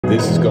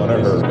This is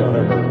gonna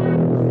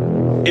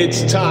hurt.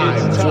 It's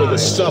time for the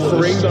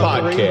Suffering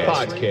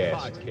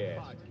Podcast.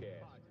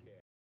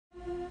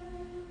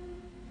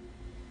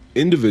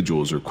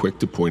 Individuals are quick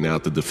to point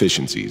out the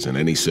deficiencies in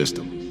any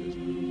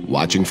system,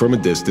 watching from a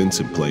distance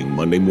and playing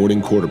Monday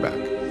morning quarterback,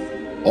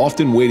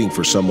 often waiting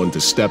for someone to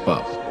step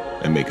up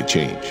and make a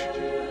change.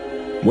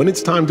 When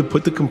it's time to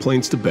put the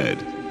complaints to bed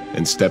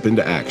and step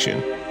into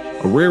action,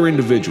 a rare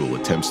individual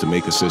attempts to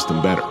make a system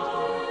better,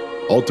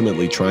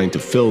 ultimately trying to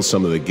fill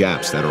some of the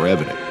gaps that are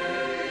evident,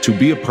 to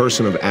be a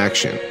person of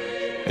action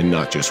and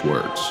not just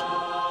words.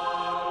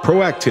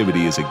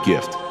 Proactivity is a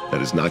gift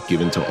that is not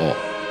given to all.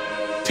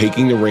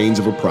 Taking the reins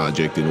of a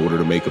project in order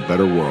to make a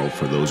better world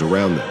for those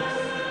around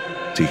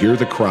them, to hear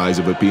the cries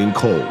of it being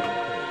cold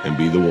and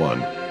be the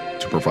one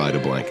to provide a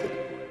blanket.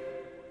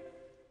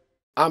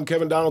 I'm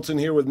Kevin Donaldson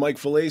here with Mike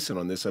Failace, and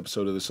on this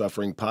episode of the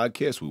Suffering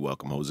Podcast, we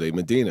welcome Jose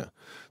Medina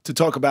to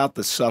talk about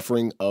the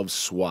suffering of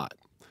SWAT.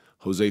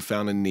 Jose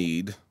found a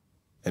need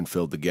and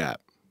filled the gap.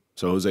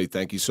 So, Jose,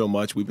 thank you so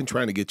much. We've been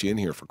trying to get you in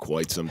here for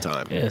quite some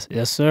time. Yes,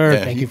 sir.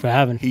 Yeah, thank you for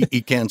having me.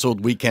 He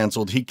canceled, we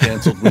canceled, he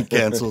canceled, we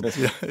canceled.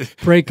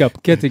 Break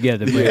up, get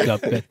together, break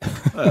up. We've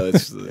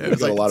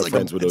got a lot of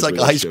friends with those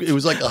relationships. It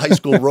was like a high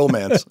school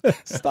romance.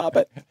 Stop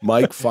it.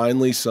 Mike,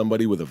 finally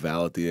somebody with a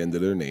vowel at the end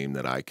of their name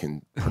that I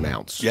can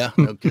pronounce. Yeah,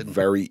 no kidding.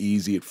 Very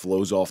easy. It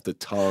flows off the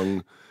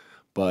tongue.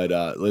 But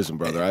listen,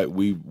 brother,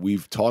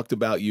 we've talked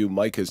about you.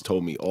 Mike has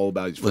told me all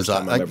about you. First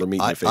time I've ever met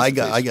you face to face.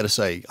 I got to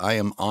say, I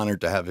am honored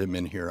to have him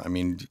in here. I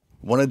mean,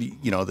 one of the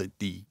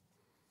the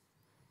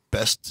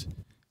best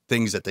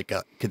things that they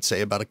could say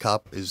about a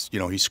cop is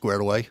he's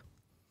squared away.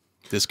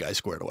 This guy's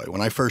squared away.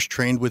 When I first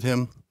trained with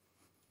him,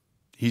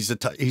 he's the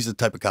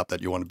type of cop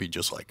that you want to be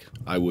just like.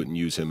 I wouldn't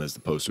use him as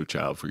the poster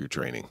child for your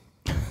training.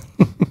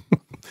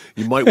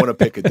 You might want to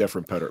pick a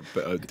different poster.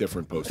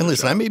 And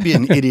listen, I may be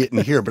an idiot in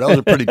here, but I was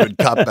a pretty good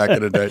cop back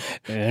in the day.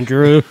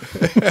 Andrew.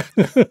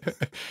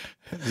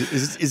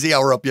 Is the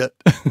hour up yet?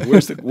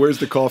 Where's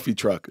the coffee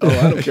truck? Oh,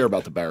 I don't care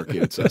about the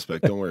barricaded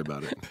suspect. Don't worry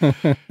about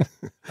it.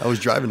 I was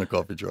driving the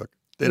coffee truck.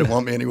 They didn't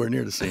want me anywhere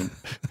near the scene.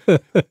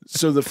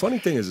 So the funny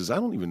thing is I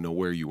don't even know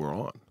where you were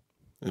on,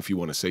 if you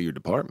want to say your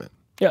department.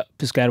 Yeah,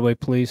 Piscataway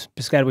Police,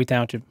 Piscataway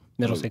Township,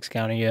 Middlesex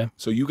County, yeah.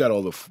 So you got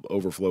all the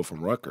overflow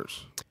from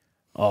Rutgers.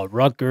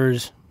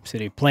 Rutgers,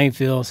 City of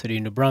Plainfield, City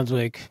of New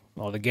Brunswick,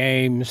 all the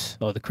games,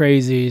 all the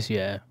crazies,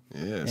 yeah.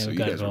 Yeah, so you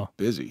guys are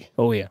busy.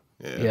 Oh, yeah.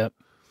 Yep.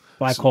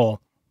 Black hole,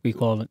 we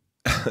call it.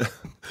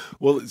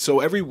 Well,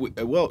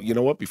 you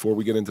know what? Before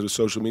we get into the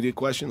social media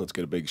question, let's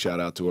get a big shout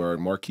out to our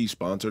marquee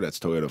sponsor. That's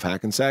Toyota of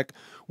Hackensack.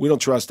 We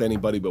don't trust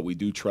anybody, but we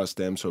do trust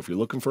them. So if you're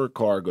looking for a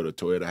car, go to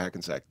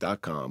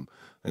toyotahackensack.com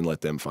and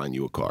let them find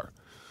you a car.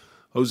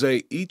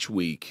 Jose, each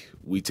week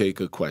we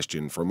take a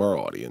question from our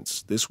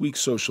audience. This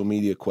week's social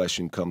media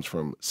question comes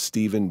from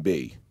Stephen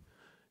B.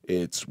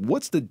 It's,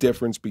 what's the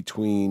difference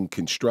between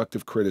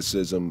constructive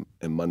criticism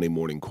and Monday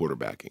morning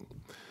quarterbacking?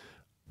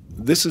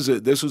 This was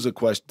a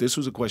question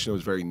that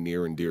was very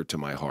near and dear to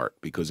my heart,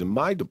 because in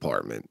my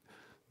department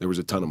there was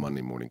a ton of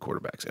Monday morning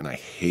quarterbacks and I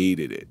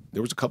hated it.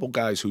 There was a couple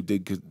guys who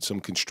did some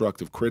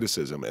constructive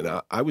criticism,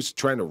 and I was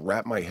trying to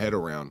wrap my head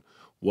around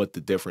what the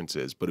difference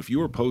is. But if you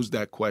were posed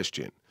that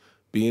question,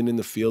 being in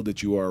the field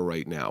that you are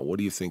right now, what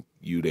do you think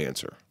you'd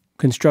answer?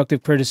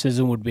 Constructive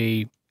criticism would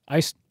be,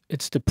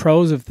 it's the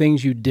pros of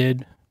things you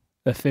did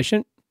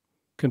efficient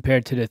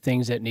compared to the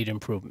things that need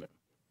improvement.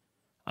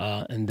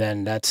 And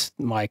then that's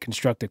my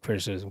constructive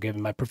criticism,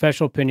 giving my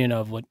professional opinion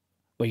of what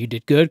you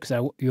did good,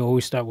 because you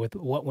always start with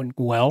what went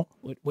well,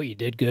 what you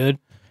did good,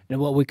 and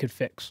what we could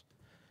fix.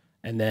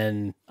 And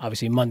then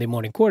obviously Monday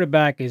morning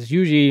quarterback is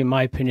usually, in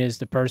my opinion, is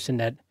the person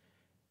that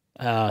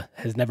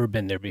has never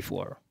been there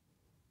before.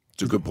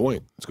 It's a good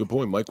point. It's a good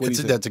point. Mike, what do you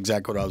think? That's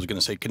exactly what I was going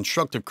to say.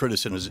 Constructive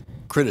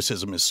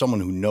criticism is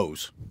someone who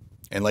knows.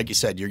 And like you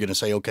said, you're going to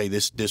say, okay,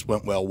 this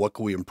went well. What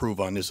can we improve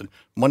on this? And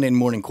Monday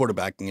morning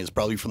quarterbacking is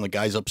probably from the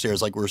guys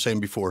upstairs, like we were saying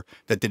before,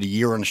 that did a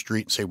year on the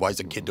street and say, why is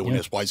the kid doing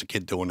this? Why is the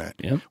kid doing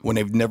that? When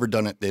they've never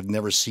done it, they've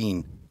never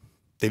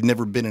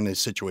been in a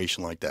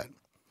situation like that.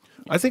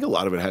 I think a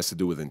lot of it has to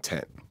do with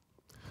intent.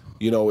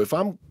 If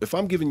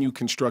I'm giving you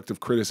constructive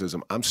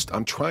criticism, I'm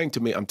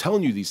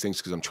telling you these things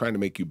because I'm trying to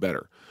make you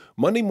better.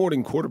 Monday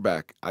morning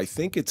quarterback, I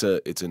think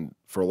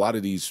for a lot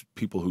of these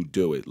people who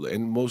do it,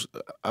 and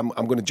I'm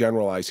going to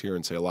generalize here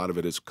and say a lot of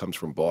it comes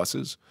from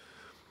bosses.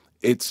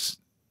 It's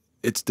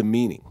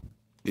demeaning.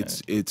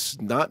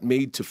 It's not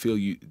made for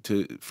you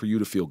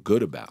to feel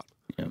good about.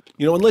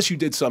 Unless you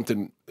did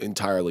something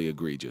entirely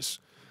egregious.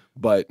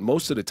 But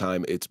most of the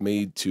time, it's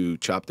made to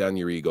chop down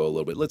your ego a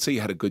little bit. Let's say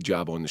you had a good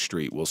job on the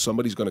street. Well,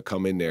 somebody's going to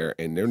come in there,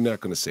 and they're not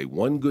going to say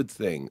one good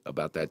thing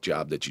about that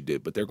job that you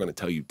did, but they're going to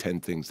tell you 10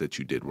 things that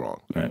you did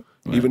wrong,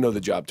 even though the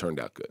job turned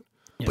out good.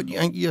 But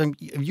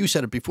you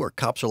said it before.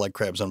 Cops are like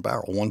crabs on a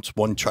barrel. Once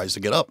one tries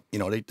to get up,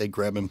 they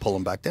grab him and pull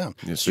him back down.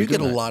 So you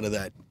get a lot of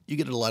that. You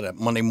get a lot of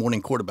Monday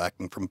morning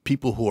quarterbacking from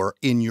people who are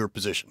in your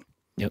position.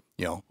 Yep.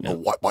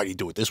 Why do you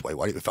do it this way?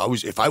 If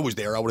I was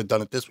there, I would have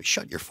done it this way.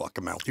 Shut your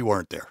fucking mouth. You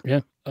weren't there.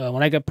 Yeah.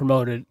 When I got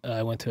promoted,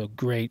 I went to a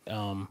great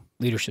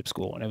leadership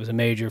school, and it was a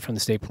major from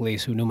the state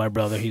police who knew my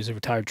brother. He was a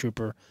retired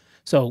trooper,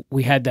 so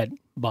we had that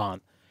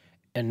bond.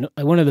 And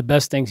one of the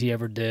best things he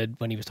ever did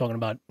when he was talking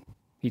about,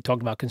 he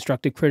talked about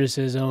constructive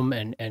criticism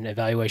and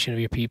evaluation of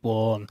your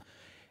people,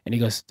 and he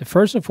goes, the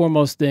first and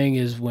foremost thing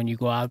is when you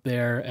go out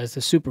there as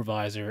the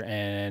supervisor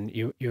and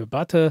you're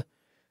about to,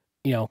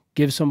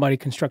 give somebody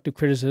constructive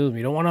criticism.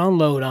 You don't want to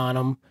unload on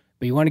them,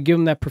 but you want to give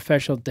them that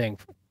professional thing.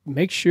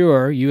 Make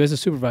sure you as a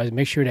supervisor,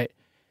 make sure that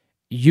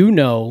you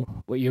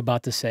know what you're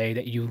about to say,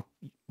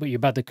 what you're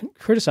about to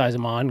criticize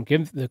them on,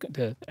 give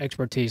the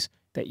expertise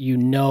that you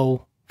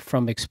know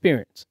from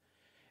experience.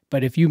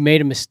 But if you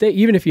made a mistake,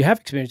 even if you have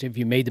experience, if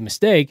you made the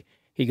mistake,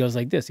 he goes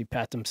like this, he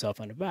pats himself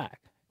on the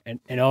back. And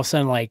all of a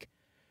sudden, like,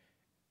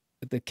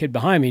 the kid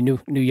behind me, new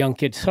young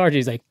kid sergeant,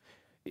 he's like,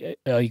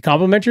 you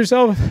compliment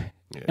yourself?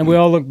 Yeah. And we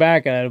all look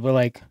back at it, we're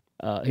like,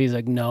 he's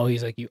like, no,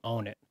 he's like, you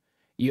own it.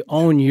 You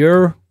own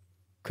your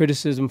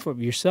criticism for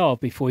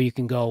yourself before you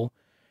can go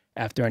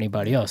after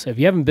anybody else. If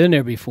you haven't been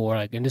there before,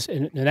 like, and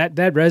that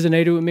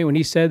resonated with me when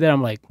he said that.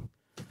 I'm like,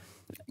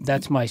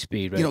 that's my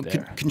speed right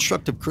there.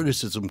 Constructive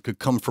criticism could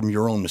come from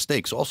your own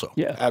mistakes also.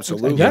 Yeah,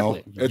 absolutely.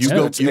 Exactly.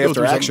 It's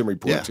after action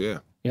reports. Yeah.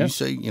 You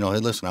say, hey,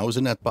 listen, I was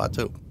in that spot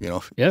too.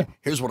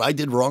 Here's what I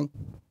did wrong.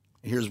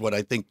 Here's what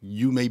I think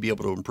you may be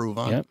able to improve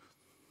on.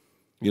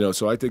 Yep.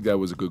 So I think that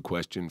was a good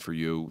question for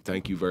you.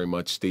 Thank you very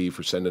much, Steve,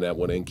 for sending that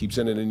one in. Keep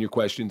sending in your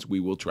questions. We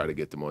will try to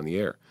get them on the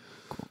air.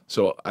 Cool.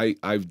 So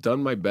I've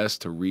done my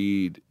best to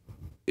read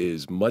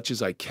as much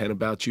as I can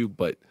about you,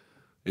 but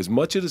as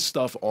much of the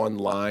stuff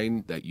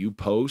online that you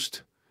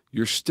post,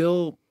 you're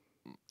still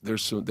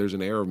there's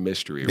an air of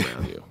mystery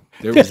around you.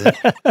 There's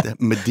that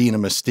Medina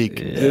mystique.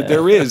 Yeah.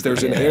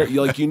 There's an air,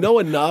 like,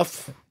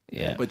 enough,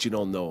 but you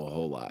don't know a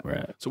whole lot.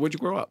 Right. So where'd you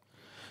grow up?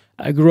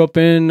 I grew up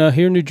in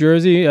here in New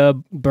Jersey,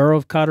 borough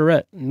of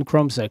Carteret, in the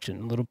Chrome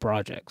section, Little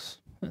Projects.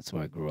 That's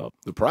where I grew up.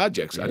 The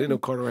projects? I didn't know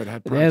Carteret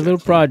had projects. They had little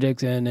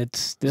projects, and it's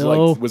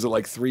still... Was it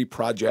like 3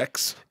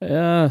 projects?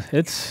 Yeah,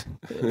 it's...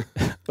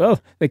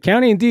 well, the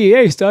county and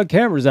DEA still have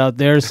cameras out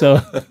there,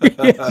 so...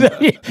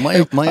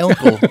 my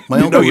uncle...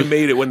 you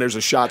made it when there's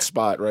a shot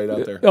spot right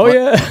out there. Oh,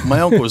 yeah.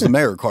 My uncle was the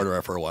mayor of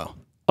Carteret for a while.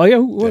 Oh, yeah?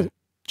 Who was it?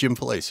 Jim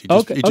Failace. He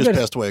just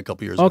passed away a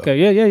couple years ago.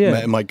 Okay,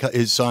 yeah.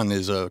 His son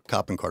is a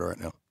cop in Carteret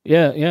now.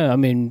 Yeah. I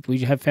mean, we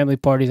have family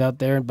parties out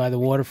there by the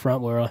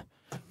waterfront where...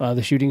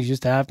 the shootings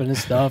just happen and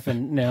stuff,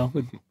 and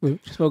we're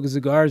smoking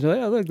cigars. We're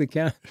like, oh, look, the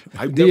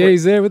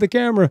DA's there with the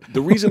camera.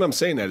 The reason I'm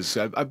saying that is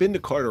I've been to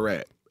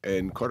Carteret,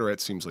 and Carteret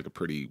seems like a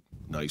pretty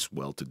nice,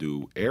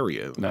 well-to-do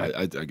area. Right.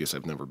 I guess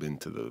I've never been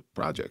to the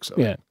project. So.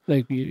 Yeah,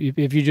 like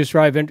if you just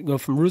go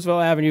from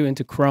Roosevelt Avenue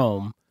into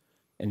Chrome,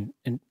 and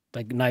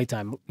like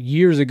nighttime,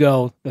 years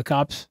ago, the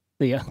cops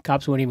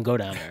wouldn't even go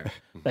down there.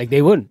 Like,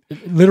 they wouldn't.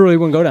 Literally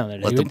wouldn't go down there.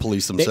 Let the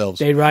police themselves.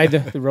 They'd ride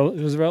the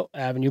Roosevelt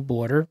Avenue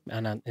border,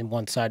 and on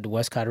one side, the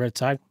West Carteret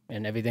side,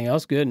 and everything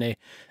else good.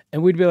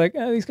 And we'd be like,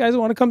 these guys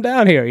want to come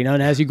down here,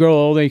 And as you grow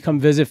older, you come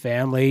visit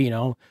family,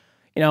 and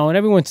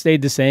everyone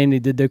stayed the same. They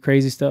did their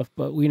crazy stuff,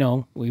 but we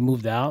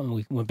moved out and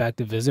we went back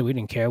to visit. We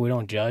didn't care. We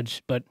don't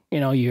judge. But,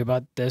 you hear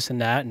about this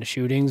and that and the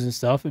shootings and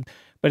stuff.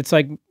 But it's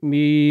like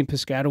me,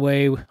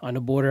 Piscataway on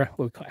the border.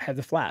 We have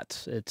the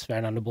flats. It's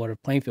right on the border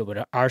of Plainfield,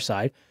 but our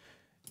side,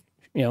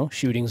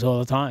 shootings all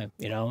the time.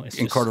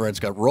 And Carteret's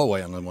got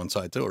Rollway on one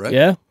side too,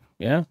 right?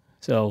 Yeah.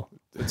 So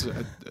it's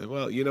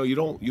you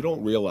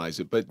don't realize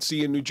it, but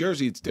see, in New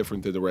Jersey, it's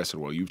different than the rest of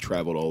the world. You've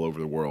traveled all over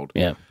the world,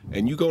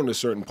 and you go into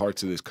certain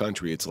parts of this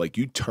country. It's like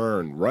you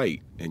turn right,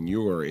 and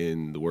you are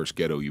in the worst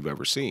ghetto you've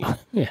ever seen.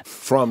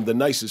 From the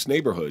nicest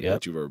neighborhood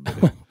that you've ever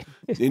been in.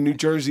 In New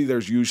Jersey,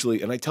 there's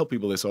usually, and I tell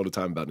people this all the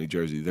time about New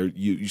Jersey,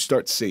 you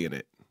start seeing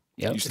it.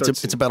 Yep.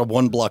 It's about a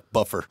 1-block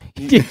buffer.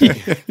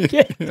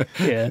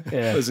 Yeah.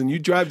 Listen, you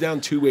drive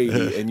down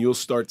 280 and you'll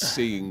start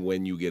seeing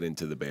when you get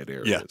into the bad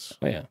areas.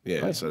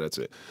 Yeah. So that's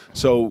it.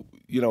 So,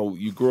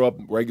 you grew up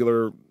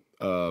regular,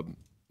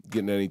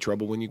 getting in any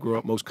trouble when you grew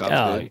up? Most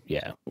cops did.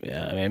 Yeah.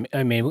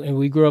 I mean,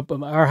 we grew up,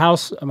 our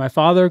house, my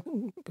father,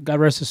 God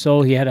rest his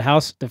soul, he had a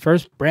house, the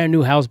first brand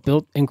new house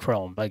built in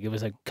Chrome. Like, it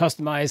was a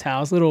customized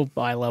house, little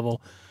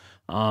bi-level.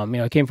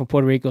 I came from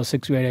Puerto Rico,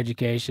 6th grade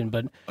education,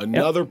 but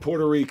another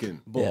Puerto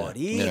Rican. Yeah,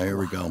 here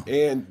we go.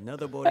 And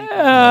another Puerto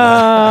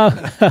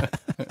Rican.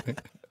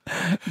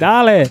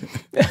 Dale.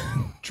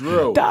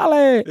 Drew.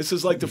 Dale. This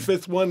is like the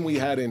 5th one we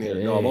had in here.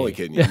 No, I'm only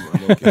kidding you.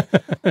 I'm only kidding.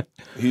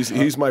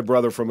 He's my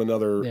brother from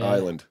another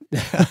island.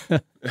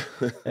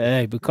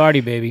 Hey,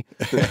 Bacardi, baby.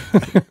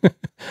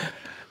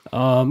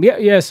 So,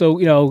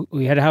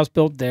 we had a house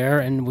built there,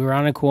 and we were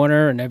on a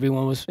corner, and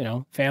everyone was,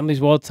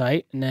 families well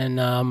tight. And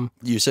then...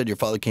 you said your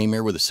father came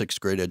here with a 6th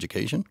grade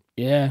education?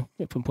 Yeah,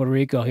 from Puerto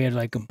Rico. He had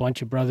like a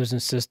bunch of brothers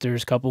and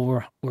sisters. A couple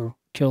were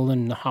killed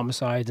in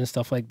homicides and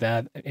stuff like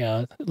that.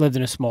 Lived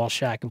in a small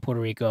shack in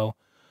Puerto Rico.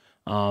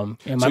 So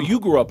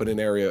you grew up in an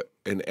area,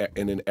 in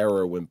an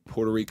era when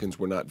Puerto Ricans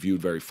were not viewed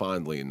very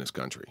fondly in this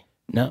country.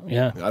 No,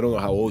 yeah. I don't know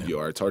how old you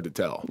are. It's hard to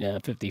tell. Yeah,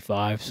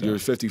 55. So. You're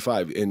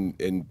 55.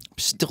 And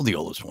still the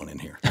oldest one in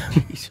here.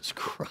 Jesus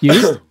Christ.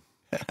 You?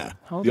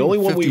 How The old only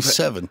are you? one we've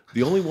 57.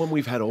 the only one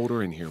we've had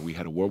older in here, we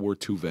had a World War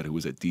II vet who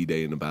was at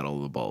D-Day in the Battle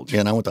of the Bulge.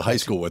 Yeah, and I went to high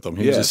school with him.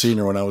 He was a Yes.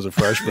 senior when I was a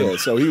freshman. Yeah,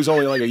 so he was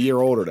only like a year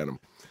older than him.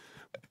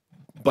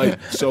 But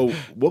so,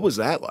 what was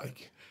that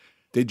like?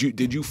 Did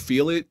you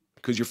feel it?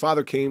 Because your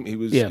father came, he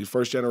was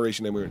first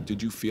generation immigrant.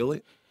 Did you feel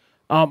it?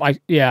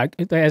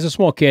 As a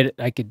small kid,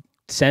 I could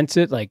sense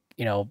it, like,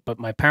 you know, but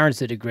my parents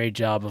did a great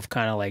job of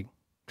kind of like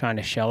trying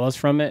to shell us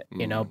from it,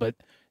 you know, but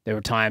there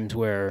were times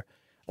where,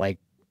 like,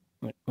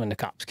 when the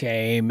cops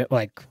came,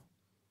 like,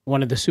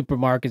 one of the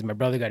supermarkets, my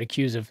brother got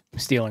accused of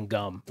stealing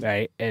gum,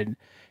 right? And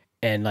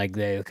like,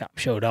 the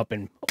cops showed up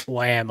and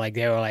wham, like,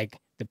 they were like,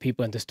 the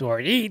people in the store,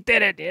 he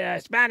did it, yeah,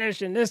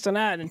 Spanish and this and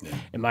that.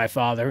 And my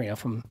father, you know,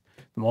 from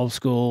old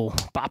school,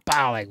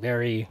 pow, like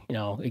very, you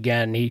know,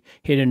 again, he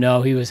didn't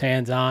know, he was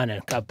hands-on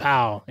and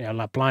kapow, you know,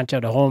 La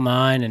Plancha, the whole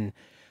nine. And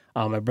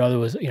my brother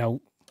was, you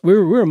know, we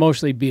were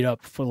emotionally beat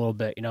up for a little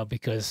bit, you know,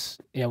 because,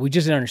 you know, we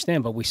just didn't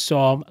understand, but we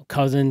saw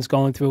cousins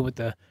going through with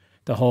the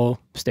whole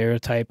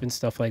stereotype and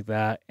stuff like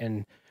that.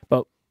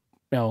 But,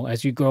 you know,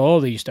 as you grow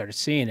older, you started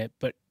seeing it,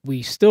 but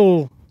we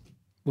still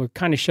were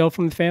kind of shelled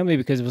from the family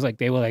because it was like,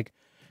 they were like,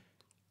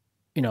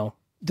 you know,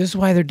 this is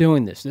why they're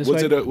doing this.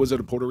 Was it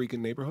a Puerto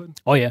Rican neighborhood?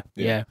 Oh, yeah.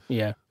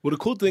 Well, the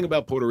cool thing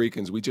about Puerto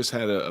Ricans, we just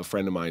had a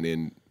friend of mine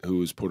in who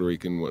was Puerto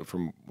Rican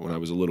from when I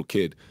was a little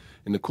kid.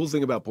 And the cool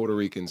thing about Puerto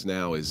Ricans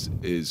now is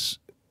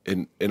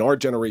and our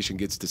generation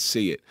gets to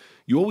see it.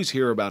 You always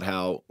hear about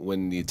how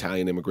when the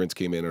Italian immigrants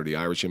came in or the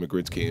Irish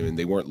immigrants came in,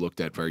 they weren't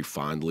looked at very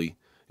fondly.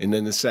 And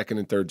then the second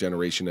and third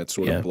generation, that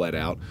sort of bled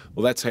out.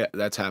 Well,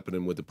 that's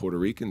happening with the Puerto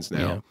Ricans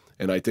now,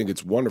 and I think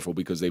it's wonderful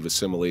because they've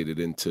assimilated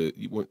into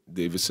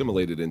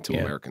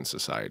American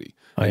society,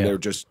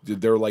 and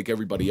they're like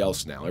everybody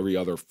else now, every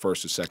other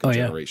first or second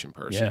generation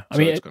person. Yeah, I so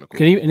mean, it's kind of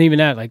cool. and even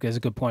that, like, is a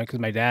good point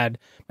because my dad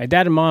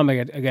and mom,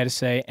 I got to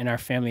say, and our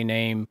family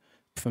name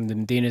from the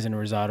Medinas and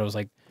Rosados,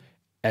 like,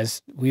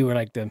 as we were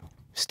like the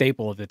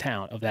staple of the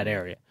town of that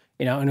area.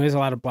 You know, and there was a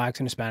lot of blacks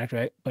and Hispanics,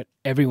 right? But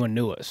everyone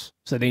knew us,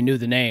 so they knew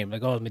the name.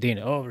 Like, oh,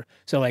 Medina. Oh,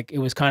 so like it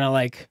was kind of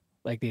like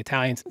the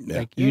Italians,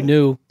 like you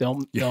knew,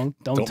 don't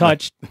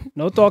touch,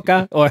 no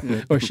toca,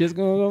 or shit's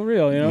gonna go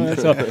real, you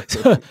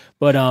know.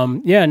 But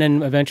and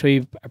then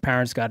eventually our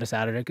parents got us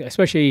out of it,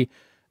 especially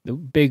the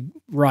big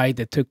riot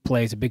that took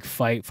place, a big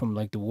fight from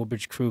like the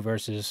Woodbridge crew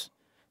versus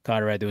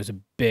Carteret. There was a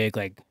big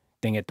like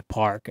thing at the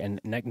park, and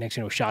next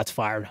thing, shots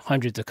fired,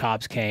 hundreds of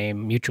cops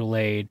came, mutual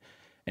aid.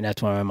 And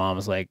that's when my mom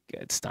was like,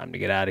 it's time to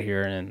get out of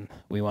here. And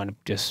we wound up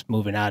just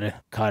moving out of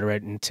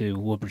Carteret into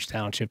Woodbridge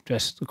Township,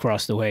 just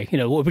across the way. You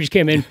know, Woodbridge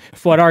came in,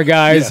 fought our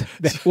guys.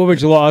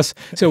 Woodbridge lost.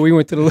 So we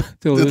went to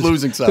the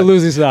losing side. The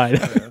losing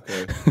side.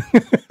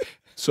 Okay.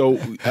 So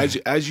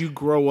as you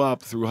grow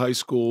up through high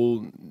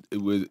school,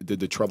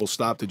 did the trouble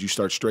stop? Did you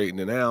start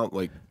straightening out?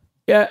 Like,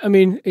 yeah, I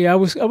mean, I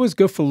was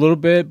good for a little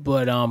bit,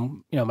 but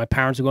you know, my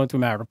parents were going through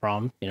a marital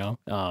problem. You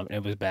know,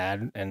 it was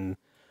bad, and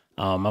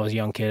I was a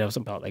young kid. I was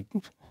about like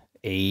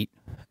 8,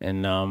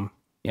 and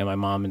my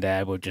mom and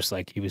dad were just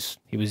like, he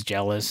was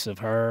jealous of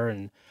her.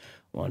 And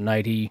one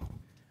night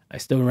I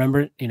still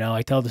remember it, you know,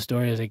 I tell the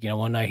story. I was like, you know,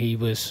 one night he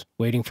was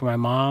waiting for my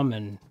mom,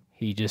 and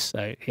he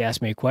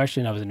asked me a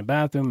question. I was in the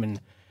bathroom,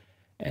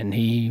 and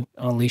he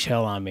unleashed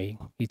hell on me.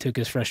 He took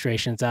his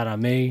frustrations out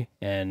on me,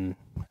 and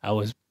I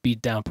was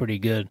beat down pretty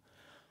good.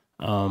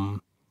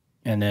 And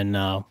then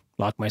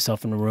locked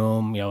myself in the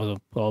room. You know, I was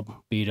all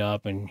beat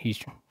up, and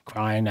he's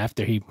crying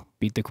after he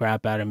beat the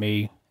crap out of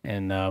me.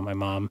 And my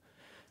mom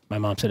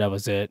said that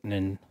was it. And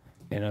then,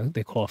 you know,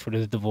 they called for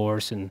the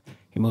divorce, and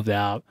he moved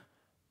out.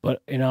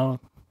 But, you know,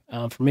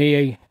 for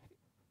me,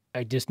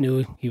 I just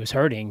knew he was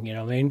hurting, you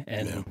know what I mean?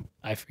 And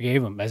I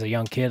forgave him as a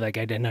young kid. Like,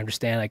 I didn't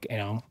understand, like, you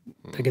know,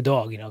 like a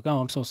dog, you know, oh,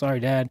 I'm so sorry,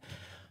 Dad.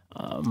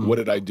 What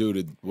did I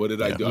do?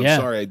 I'm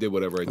sorry I did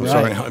whatever I did.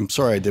 I'm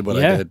sorry I did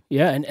what I did.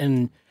 Yeah,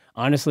 and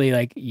honestly,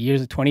 like,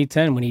 years of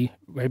 2010,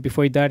 right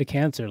before he died of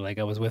cancer, like,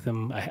 I was with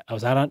him. I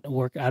was out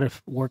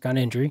of work on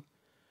injury.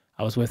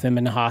 I was with him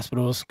in the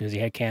hospitals because he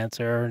had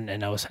cancer,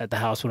 and I was at the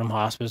house with him,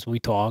 hospice. We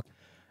talked,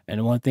 and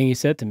the one thing he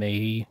said to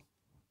me,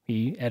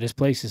 he at his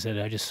place, he said,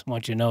 "I just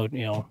want you to know,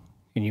 you know,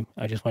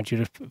 I just want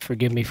you to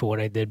forgive me for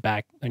what I did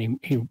back." And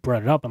he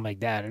brought it up. I'm like,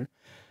 Dad,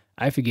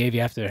 I forgave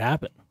you after it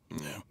happened.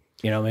 Yeah,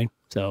 you know what I mean?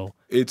 So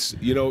it's,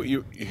 you know,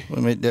 I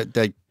mean,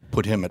 that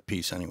put him at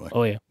peace anyway.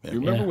 Oh yeah. You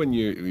remember when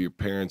your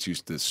parents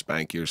used to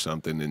spank you or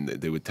something, and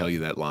they would tell you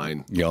that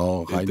line?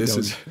 Yo, this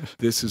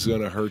is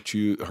gonna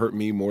hurt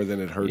me more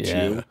than it hurts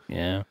you.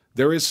 Yeah.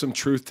 There is some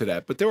truth to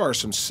that, but there are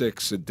some sick,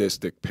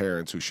 sadistic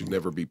parents who should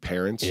never be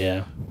parents.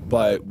 Yeah.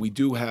 But we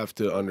do have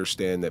to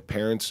understand that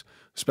parents,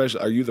 especially,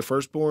 are you the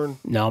firstborn?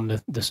 No, I'm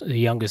the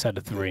youngest out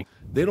of 3.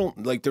 They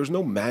don't, like, there's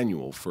no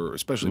manual for,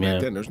 especially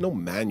back then, there's no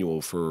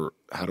manual for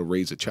how to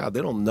raise a child.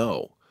 They don't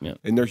know. Yeah.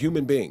 And they're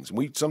human beings.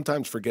 We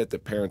sometimes forget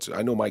that parents,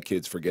 I know my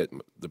kids forget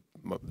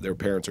their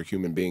parents are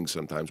human beings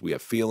sometimes. We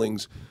have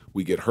feelings.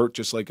 We get hurt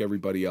just like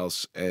everybody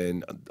else.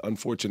 And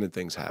unfortunate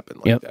things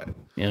happen like that.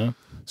 Yeah.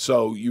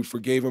 So you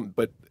forgave him.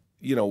 But,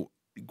 you know,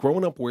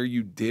 growing up where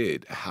you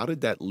did, how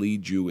did that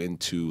lead you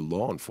into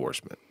law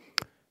enforcement?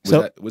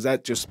 Was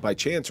that just by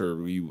chance, or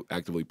were you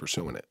actively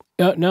pursuing it?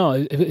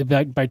 No,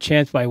 by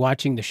chance, by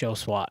watching the show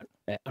SWAT.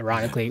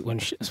 Ironically, when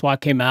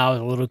SWAT came out, I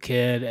was a little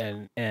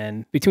kid,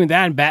 and between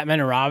that and Batman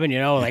and Robin,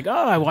 like, oh,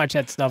 I watched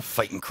that stuff.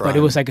 Fighting crime. But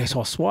it was like I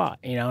saw SWAT,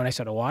 and I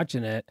started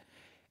watching it,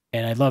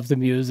 and I loved the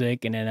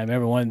music. And then I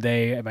remember one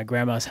day at my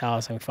grandma's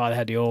house, my father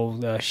had the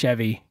old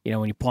Chevy,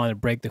 when you pull on the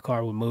brake, the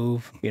car would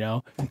move,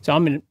 So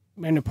I'm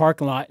in the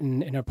parking lot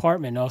in an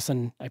apartment, and all of a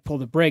sudden I pull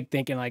the brake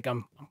thinking like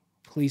I'm a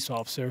police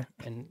officer,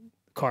 and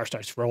the car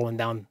starts rolling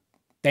down.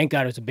 Thank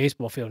God it was a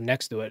baseball field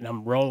next to it, and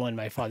I'm rolling.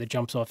 My father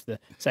jumps off the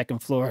second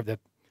floor of the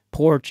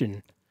porch,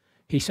 and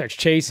he starts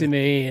chasing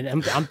me, and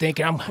I'm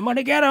thinking I'm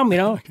gonna get him,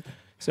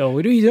 So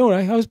what are you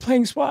doing? I was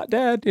playing SWAT,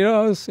 Dad.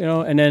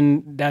 And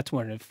then that's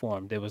when it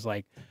formed. It was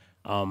like,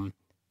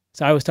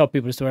 so I always tell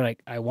people the story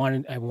like I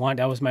want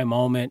that was my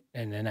moment,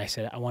 and then I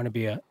said I want to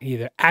be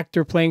either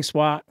actor playing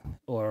SWAT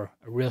or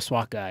a real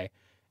SWAT guy.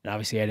 And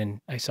obviously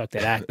I sucked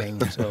at acting,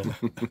 so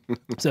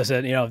I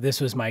said, this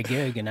was my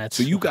gig, and that's.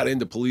 So you got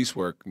into police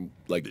work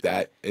like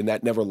that, and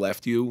that never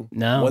left you?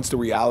 No. Once the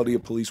reality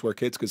of police work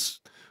hits,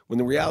 because when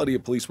the reality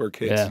of police work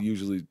hits, it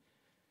usually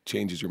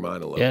changes your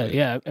mind a little bit.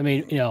 Yeah. I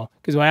mean,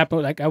 because what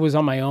happened, like I was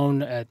on my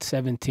own at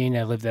 17.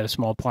 I lived at a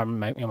small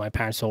apartment. My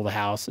parents sold the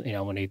house,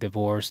 when they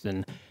divorced,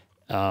 and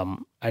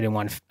I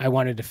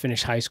wanted to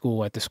finish high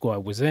school at the school I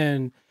was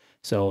in.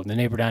 So the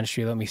neighbor down the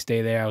street let me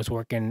stay there. I was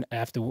working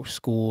after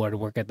school, or to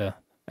work at the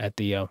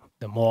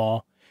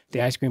mall,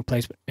 the ice cream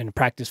place, and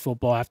practice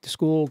football after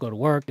school, go to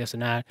work, this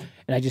and that.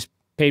 And I just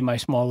paid my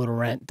small little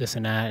rent, this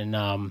and that.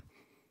 And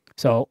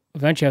so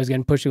eventually I was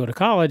getting pushed to go to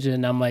college,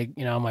 and I'm like,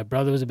 my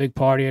brother was a big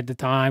party at the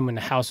time when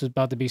the house was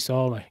about to be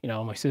sold.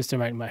 My sister,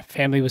 my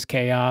family was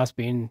chaos,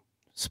 being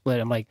split.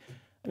 I'm like,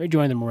 let me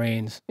join the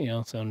Marines,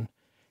 So in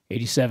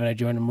 87, I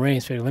joined the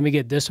Marines. Figured, let me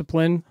get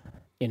disciplined,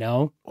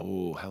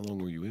 Oh, how long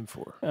were you in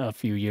for? A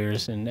few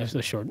years, and it was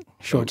a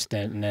short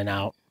stint, and then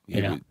out.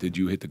 Yeah, Did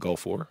you hit the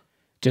Gulf War?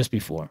 Just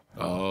before.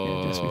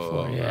 Oh, just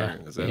before. Yeah,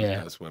 right.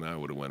 That's when I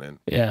would have went in.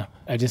 Yeah,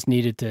 I just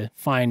needed to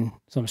find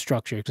some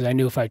structure because I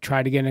knew if I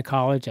tried to get into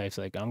college, I was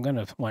like, I'm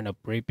gonna wind up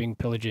raping,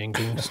 pillaging,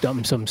 doing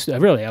something.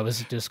 Really, I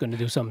was just gonna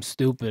do something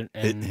stupid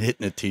and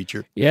hitting a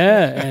teacher.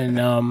 Yeah,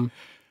 and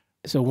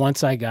so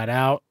once I got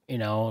out,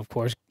 of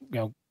course,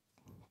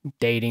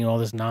 dating, all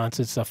this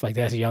nonsense stuff like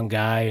that as a young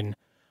guy, and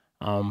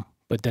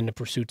but then the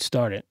pursuit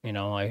started.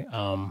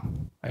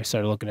 I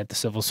started looking at the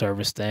civil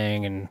service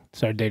thing and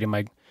started dating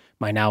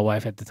my now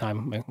wife at the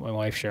time, my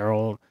wife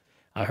Cheryl.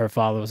 Her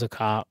father was a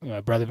cop.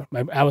 My brother,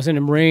 I was in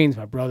the Marines.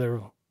 My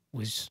brother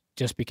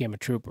just became a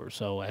trooper.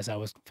 So as I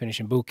was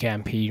finishing boot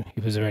camp, he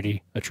was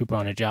already a trooper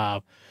on a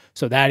job.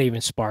 So that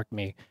even sparked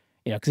me.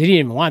 Because he didn't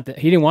even want that.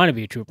 He didn't want to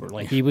be a trooper.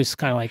 Like he was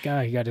kind of like,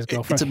 he got his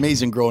girlfriend. It's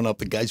amazing growing up.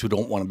 The guys who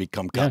don't want to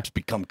become cops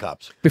become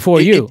cops. Before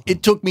you,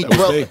 it took me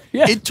 12.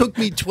 It took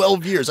me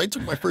 12 years. I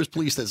took my first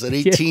police test at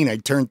 18. I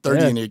turned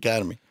 30 in the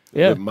academy.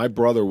 Yeah, my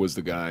brother was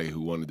the guy who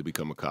wanted to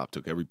become a cop.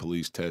 Took every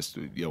police test.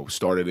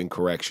 Started in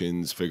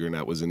corrections, figuring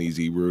that was an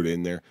easy route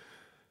in there.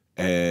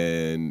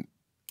 And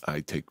I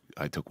took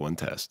one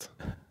test.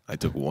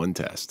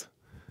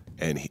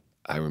 And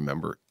I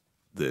remember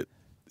that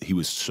he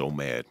was so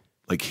mad.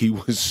 Like, he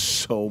was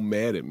so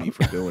mad at me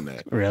for doing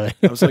that. Really?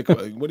 I was like, what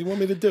do you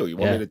want me to do? You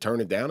want me to turn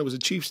it down? It was a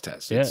Chiefs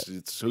test.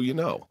 It's who you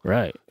know.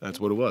 Right. That's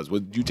what it was.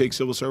 Did you take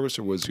civil service,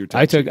 or was your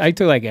test? I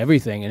took like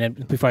everything. And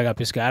then before I got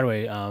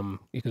Piscataway,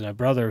 because my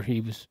brother,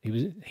 he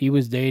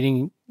was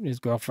dating his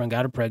girlfriend,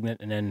 got her pregnant,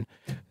 and then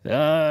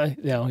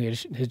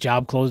his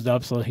job closed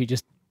up, so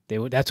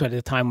that's what at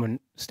the time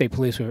when state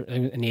police were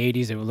in the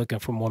 80s, they were looking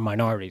for more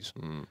minorities.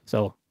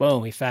 So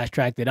boom, we fast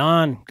tracked it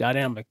on, got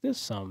in. I'm like, this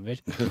son of a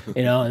bitch,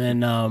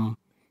 and then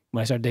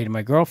when I started dating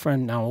my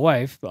girlfriend, now my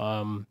wife,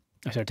 I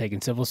started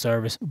taking civil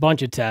service, a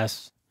bunch of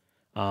tests.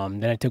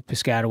 Then I took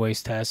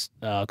Piscataway's test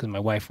because my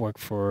wife worked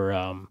for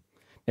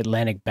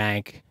Atlantic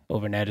Bank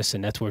over in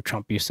Edison. That's where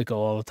Trump used to go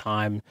all the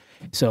time.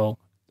 So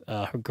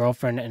her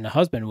girlfriend and the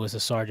husband was a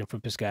sergeant from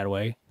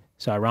Piscataway.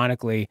 So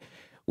ironically,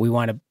 we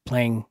wound up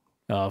playing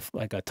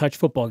like a touch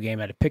football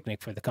game at a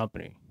picnic for the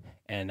company.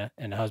 And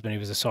the husband, he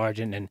was a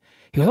sergeant, and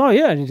he goes, oh,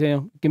 yeah,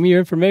 give me your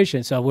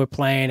information. So we're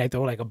playing. I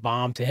throw like a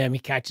bomb to him. He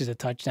catches a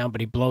touchdown, but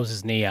he blows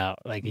his knee out.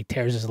 Like, he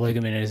tears his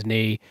ligament in his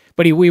knee.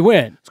 But we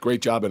win. It's a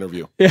great job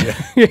interview. Yeah,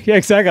 yeah,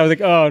 exactly. I was like,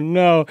 oh,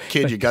 no.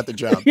 Kid, you got the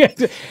job. Yeah.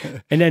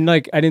 And then,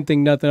 like, I didn't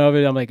think nothing of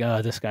it. I'm like,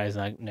 oh, this guy's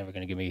never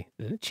going to give me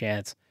the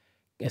chance.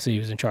 And so he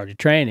was in charge of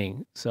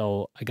training.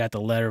 So I got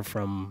the letter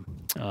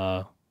from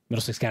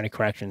Middlesex County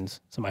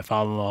Corrections. So my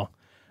father-in-law,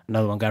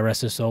 another one, got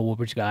arrested, so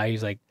Woodbridge guy,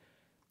 he's like,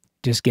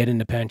 just get in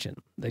the pension.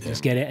 Like,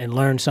 just get it and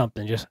learn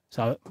something.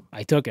 So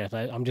I took it.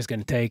 I'm just going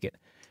to take it.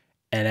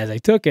 And as I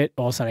took it,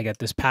 all of a sudden I got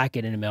this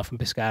packet in the mail from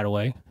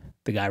Piscataway.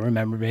 The guy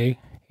remembered me.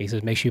 He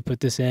says, make sure you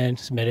put this in,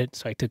 submit it.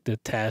 So I took the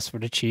test for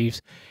the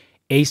Chiefs,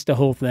 aced the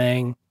whole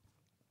thing.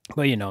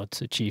 But,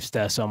 it's a Chiefs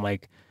test. So I'm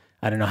like,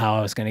 I don't know how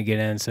I was going to get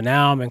in. So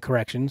now I'm in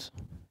corrections.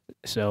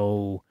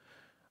 So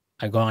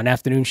I go on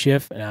afternoon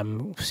shift, and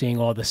I'm seeing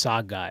all the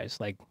SOG guys,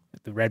 like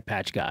the red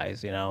patch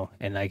guys,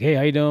 and like, hey,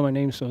 how you doing? My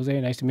name's Jose.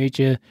 Nice to meet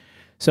you.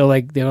 So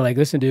like they were like,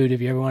 listen, dude, if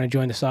you ever want to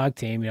join the SOG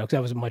team, because I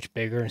was much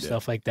bigger and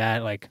stuff like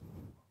that, like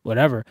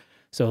whatever.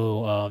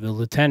 So the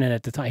lieutenant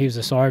at the time, he was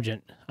a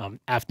sergeant,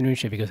 afternoon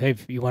shift. He goes, hey,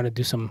 if you want to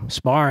do some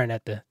sparring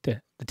at the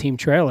team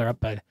trailer up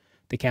by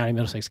the county,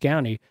 Middlesex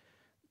County,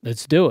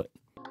 let's do it.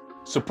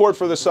 Support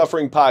for the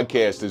Suffering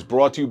Podcast is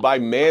brought to you by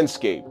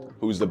Manscaped,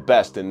 who's the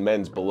best in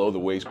men's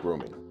below-the-waist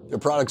grooming. Their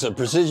products are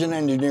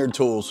precision-engineered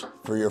tools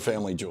for your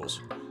family jewels.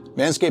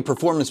 Manscaped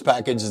Performance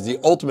Package is the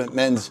ultimate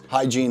men's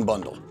hygiene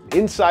bundle.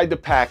 Inside the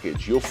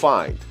package, you'll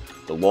find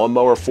the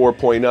Lawnmower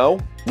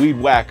 4.0, Weed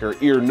Whacker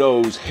Ear,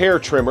 Nose, Hair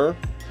Trimmer,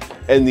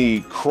 and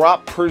the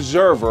Crop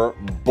Preserver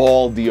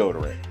Ball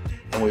Deodorant.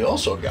 And we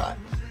also got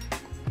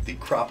the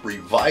Crop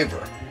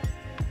Reviver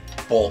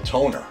Ball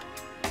Toner.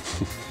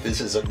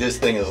 This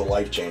thing is a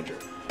life changer.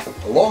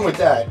 Along with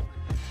that,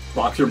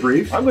 boxer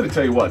briefs. I'm going to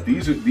tell you what,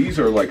 these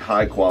are like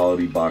high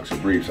quality boxer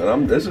briefs,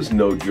 and this is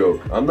no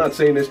joke. I'm not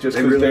saying this just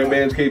because their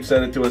Manscaped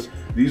sent it to us.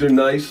 These are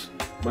nice.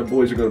 My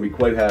boys are going to be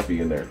quite happy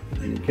in there.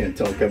 You can't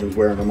tell Kevin's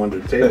wearing them under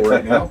the table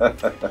right now.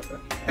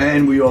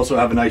 And we also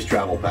have a nice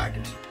travel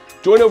package.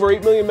 Join over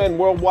 8 million men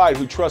worldwide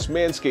who trust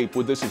Manscaped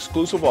with this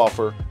exclusive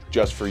offer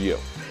just for you.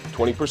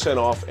 20%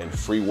 off and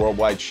free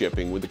worldwide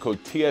shipping with the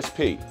code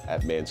TSP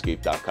at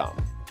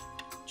manscaped.com.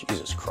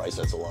 Jesus Christ,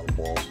 that's a lot of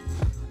balls.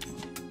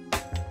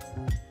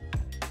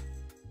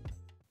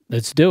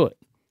 Let's do it.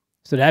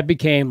 So that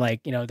became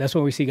like, that's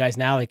what we see guys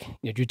now, like,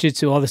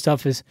 jiu-jitsu, all this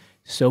stuff is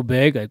so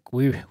big. Like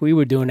we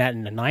were doing that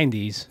in the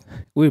 90s.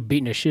 We were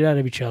beating the shit out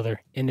of each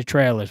other in the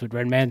trailers with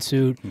red man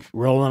suit,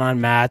 rolling on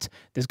mats.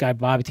 This guy,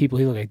 Bobby Teeple,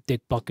 he looked like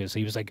Dick Buckus.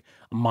 He was like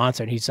a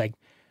monster, and he's like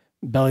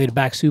belly to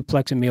back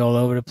suplexing me all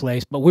over the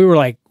place. But we were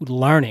like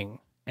learning,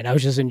 and I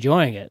was just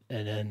enjoying it.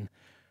 And then,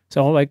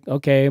 so I'm like,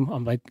 okay,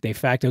 I'm like de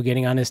facto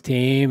getting on this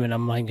team, and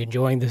I'm like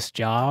enjoying this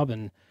job.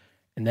 And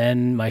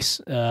then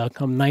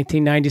come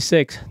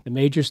 1996, the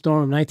major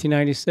storm of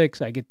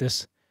 1996, I get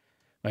this.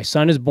 My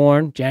son is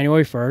born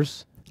January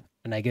 1st,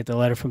 and I get the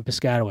letter from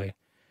Piscataway.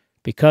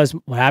 Because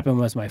what happened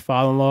was my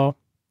father-in-law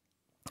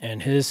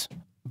and his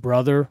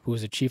brother, who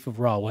was a chief of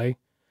Rahway,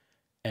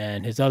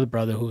 and his other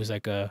brother, who was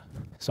like a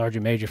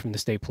sergeant major from the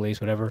state police,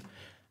 whatever,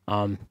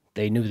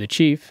 they knew the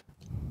chief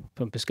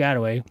from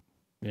Piscataway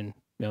and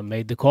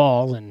made the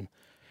call. And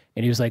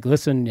he was like,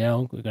 listen,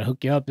 we're going to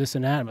hook you up, this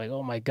and that. I'm like,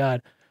 oh, my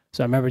God.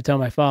 So I remember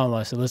telling my father-in-law,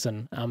 I said,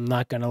 listen, I'm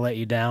not going to let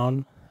you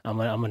down. I'm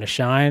going to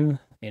shine,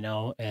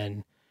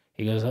 and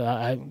he goes,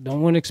 I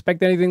don't want to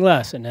expect anything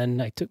less. And then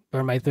I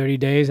burned my 30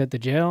 days at the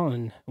jail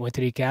and went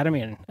to the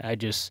academy, and I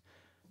just,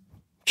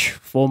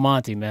 full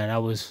Monty, man. I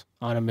was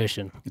on a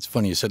mission. It's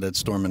funny you said that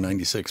storm in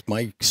 96.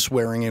 My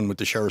swearing in with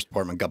the sheriff's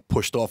department got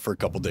pushed off for a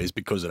couple of days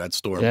because of that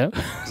storm. Yeah.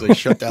 Because they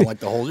shut down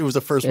like it was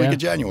the first week of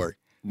January.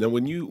 Now,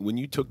 when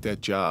you took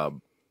that job,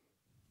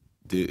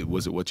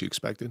 was it what you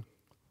expected?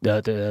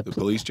 The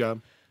police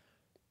job?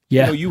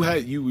 Yeah.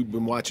 You've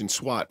been watching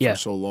SWAT for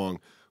so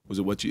long. Was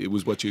it what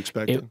you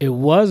expected? It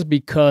was,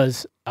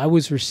 because I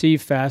was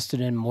received faster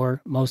than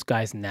most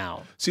guys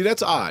now. See,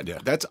 that's odd. Yeah.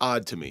 That's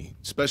odd to me,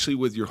 especially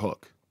with your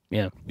hook.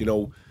 Yeah.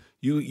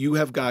 You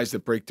have guys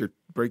that break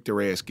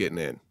their ass getting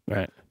in.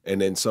 Right.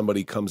 And then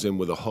somebody comes in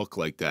with a hook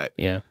like that.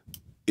 Yeah.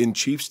 In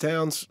Chiefs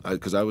towns,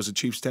 because I was a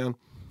Chiefs town,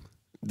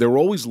 they're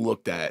always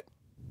looked at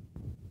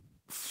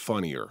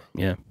funnier.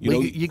 Yeah.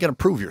 You got to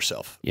prove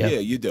yourself. Yeah,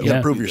 you do. You got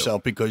to prove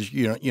yourself because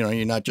you're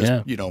not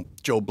just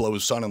Joe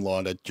Blow's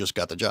son-in-law that just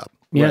got the job.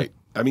 Yeah. Right.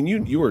 I mean,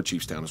 you were a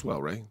Chiefs town as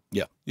well, right?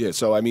 Yeah. Yeah.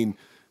 So I mean,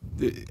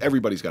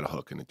 everybody's got a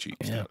hook in the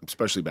Chiefs town,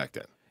 especially back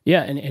then.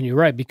 Yeah, and you're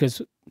right,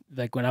 because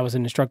like when I was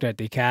an instructor at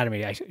the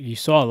academy, you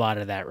saw a lot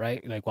of that,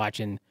 right? Like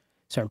watching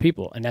certain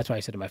people, and that's why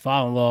I said to my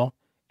father-in-law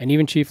and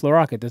even Chief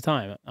LaRock at the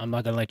time, I'm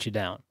not gonna let you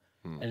down.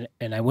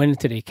 And I went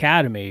into the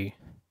academy.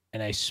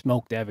 And I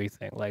smoked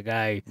everything. Like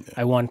I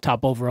won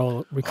top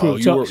overall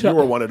recruit. Oh, you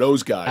were one of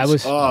those guys. I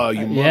was. Oh,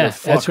 you motherfucker. Yeah,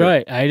 that's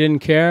right. I didn't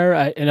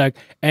care.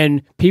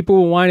 And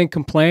people were whining,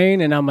 complain,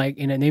 and I'm like,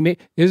 this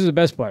is the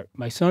best part.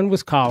 My son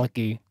was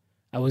colicky.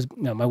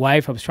 My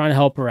wife. I was trying to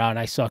help her out, and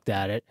I sucked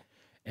at it.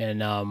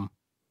 And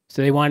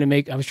so they wanted to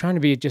make. I was trying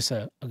to be just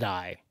a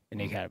guy in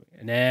the academy,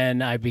 and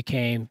then I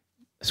became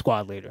a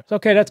squad leader. So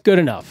okay, that's good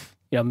enough.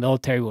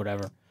 Military,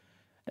 whatever.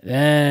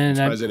 Then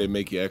they didn't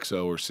make you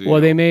XO or C.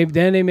 Well,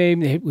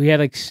 we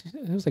had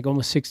it was like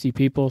almost 60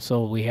 people,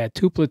 so we had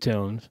 2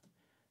 platoons.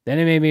 Then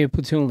they made me a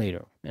platoon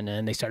leader, and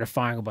then they started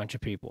firing a bunch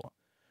of people.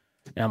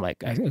 And I'm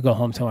like, I go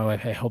home, tell my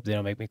wife, I hope they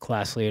don't make me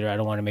class leader. I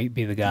don't want to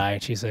be the guy.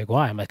 And she's like,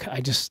 why? I'm like,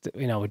 I just,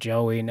 with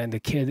Joey and then the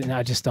kid, and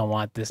I just don't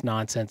want this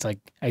nonsense. Like,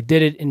 I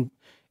did it in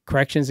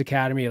Corrections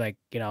Academy, like,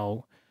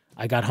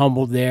 I got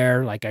humbled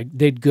there. Like, I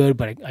did good,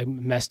 but I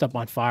messed up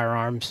on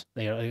firearms.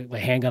 The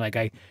handgun, like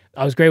I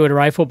was great with a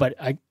rifle, but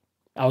I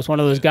was one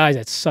of those guys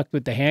that sucked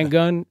with the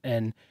handgun,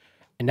 and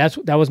that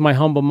was my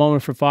humble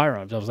moment for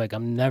firearms. I was like,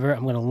 I'm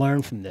going to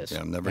learn from this. Yeah,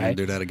 I'm never going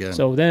to do that again.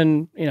 So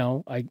then,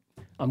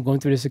 I'm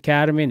going through this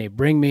academy, and they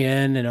bring me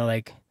in, and they're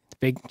like,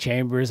 big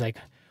chambers, like,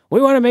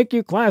 we want to make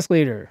you class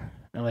leader.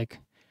 And I'm like,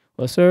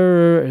 well,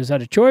 sir, is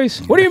that a choice?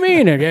 What do you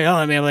mean? And,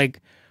 I'm like,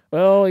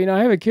 well,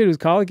 I have a kid who's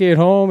colicky at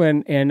home,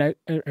 and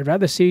I'd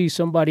rather see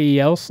somebody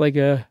else like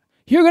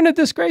you're going to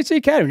disgrace the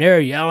academy. They're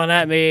yelling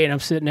at me, and I'm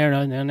sitting there,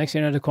 and the next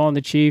thing they're calling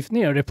the chief.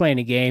 They're playing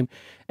a game,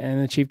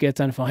 and the chief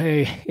gets on the phone.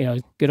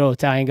 Hey, good old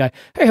Italian guy.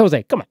 Hey,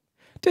 Jose, come on.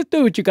 Just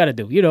do what you got to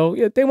do.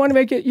 If they want to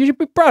make it, you should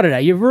be proud of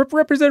that. You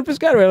represent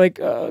Piscataway.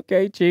 Like,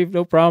 okay, chief,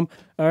 no problem.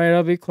 All right,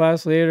 I'll be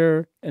class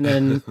leader. And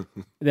then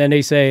then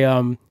they say,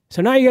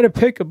 so now you got to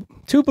pick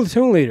 2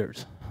 platoon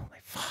leaders. I'm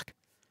like, fuck.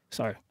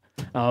 Sorry.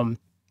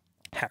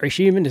 Harry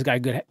Sheeman, this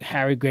guy,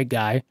 Harry, great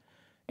guy,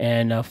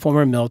 and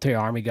former military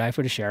Army guy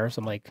for the sheriffs.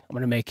 I'm like, I'm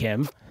going to make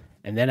him.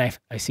 And then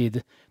I see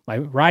my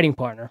riding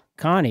partner,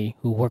 Connie,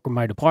 who worked with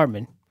my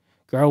department.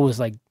 Girl was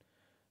like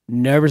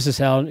nervous as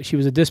hell. She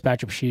was a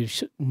dispatcher, but she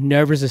was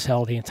nervous as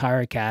hell the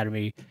entire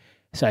academy.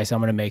 So I said,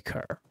 I'm going to make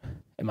her.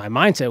 And my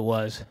mindset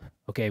was,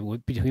 okay,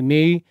 between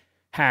me,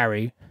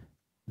 Harry,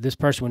 this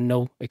person with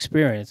no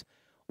experience,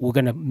 we're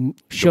going to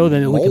show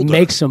them that we can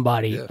make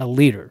somebody a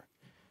leader.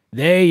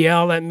 They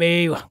yell at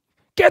me,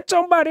 get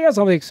somebody else.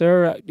 I'm like,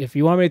 sir, if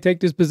you want me to take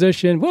this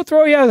position, we'll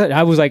throw you out.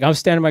 I was like, I'm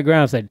standing my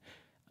ground. I said,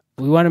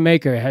 we want to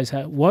make her.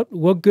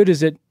 What good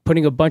is it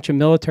putting a bunch of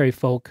military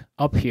folk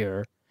up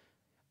here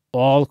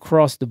all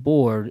across the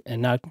board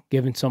and not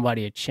giving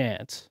somebody a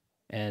chance?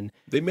 And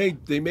they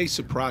may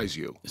surprise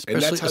you, especially,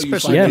 and that's how you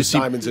especially find if the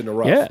diamonds in the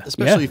rough. Yeah,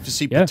 especially if you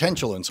see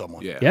potential in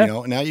someone. Yeah.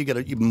 Now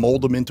you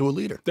mold them into a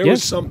leader. There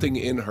was something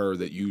in her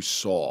that you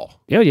saw.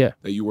 That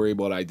you were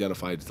able to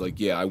identify. It's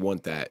like, I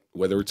want that.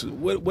 Whether it's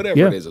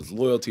whatever it is, it's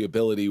loyalty,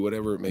 ability,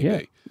 whatever it may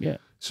be. Yeah.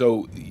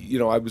 So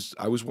I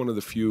was one of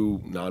the few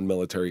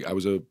non-military. I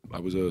was a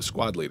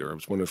squad leader. I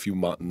was one of the few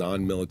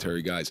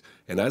non-military guys,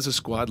 and as a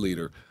squad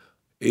leader,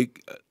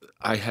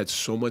 I had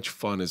so much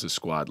fun as a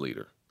squad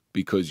leader.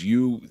 Because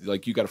you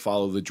got to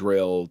follow the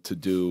drill to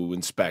do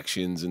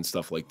inspections and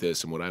stuff like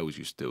this. And what I always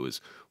used to do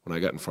is when I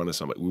got in front of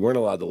somebody, we weren't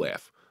allowed to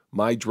laugh.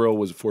 My drill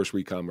was a Force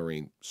Recon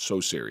Marine, so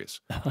serious.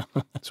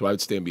 So I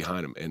would stand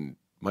behind him, and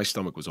my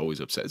stomach was always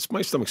upset.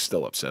 My stomach's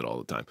still upset all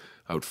the time.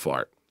 I would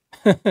fart.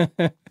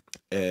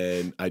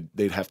 And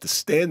they'd have to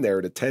stand there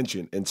at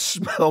attention and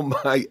smell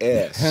my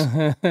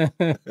ass.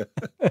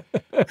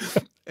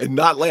 And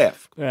not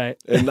laugh. Right.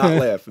 And not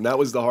laugh. And that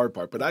was the hard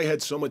part. But I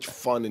had so much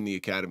fun in the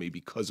academy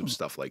because of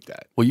stuff like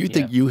that. Well, you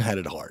think you had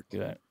it hard.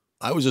 Yeah.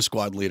 I was a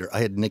squad leader.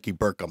 I had Nicky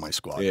Burke on my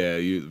squad. Yeah,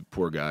 you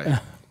poor guy.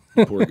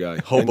 Poor guy.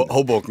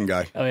 Hoboken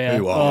guy. Oh,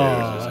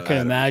 yeah. I can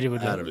imagine.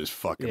 Out of his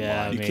fucking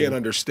mind. You can't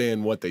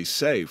understand what they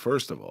say,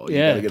 first of all. You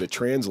got to get a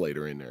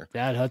translator in there.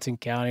 That Hudson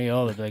County,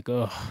 they're like,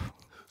 oh.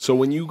 So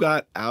when you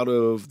got out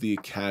of the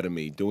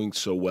academy, doing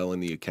so well in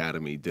the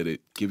academy, did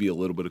it give you a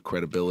little bit of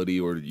credibility,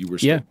 or you were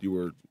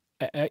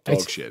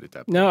dog shit at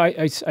that point? No,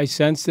 I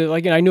sensed it.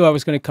 Like, and I knew I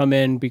was going to come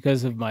in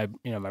because of my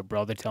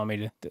brother telling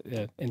me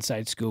the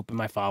inside scoop and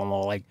my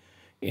father-in-law. Like,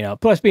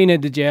 plus being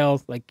in the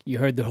jail, like you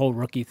heard the whole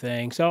rookie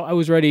thing, so I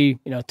was ready,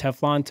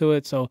 Teflon to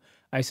it. So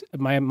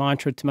my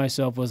mantra to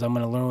myself was, I'm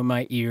going to learn with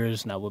my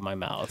ears, not with my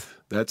mouth.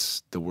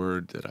 That's the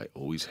word that I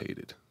always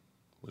hated,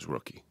 was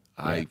rookie.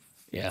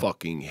 Yeah.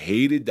 Fucking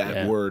hated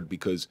that word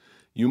because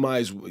it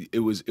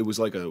was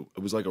like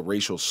a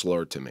racial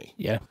slur to me.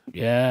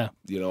 Yeah.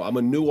 I'm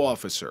a new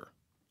officer.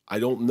 I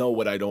don't know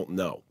what I don't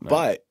know. Right.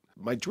 But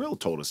my drill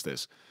told us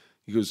this.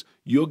 He goes,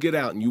 you'll get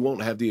out and you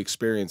won't have the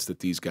experience that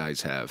these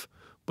guys have,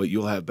 but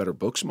you'll have better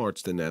book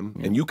smarts than them,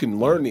 and you can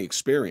learn the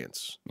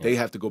experience. Yeah. They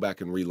have to go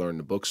back and relearn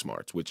the book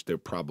smarts, which they're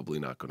probably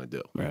not going to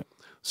do. Right.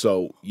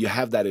 So you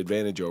have that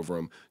advantage over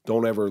them.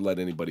 Don't ever let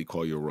anybody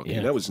call you a rookie. Yeah.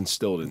 And that was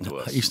instilled into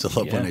us. I used to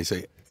love when they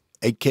say,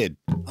 hey, kid,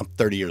 I'm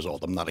 30 years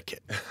old. I'm not a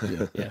kid.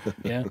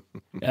 Yeah.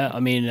 I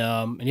mean,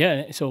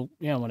 So,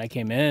 when I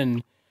came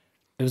in,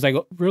 it was like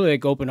really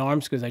like open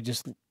arms because I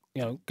just,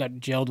 got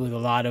gelled with a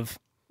lot of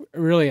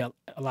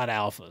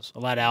alphas, a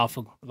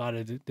lot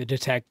of the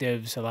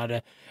detectives,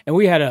 and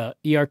we had a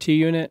ERT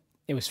unit.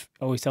 It was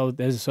always told,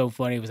 this is so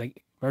funny. It was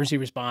like emergency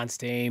response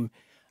team.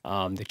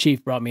 The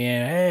chief brought me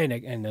in,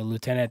 and the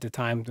lieutenant at the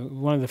time,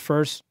 one of the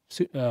first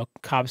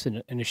cops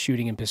in the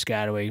shooting in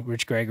Piscataway,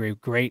 Rich Gregory,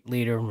 great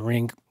leader,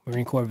 Marine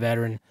Corps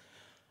veteran.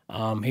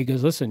 He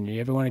goes, listen,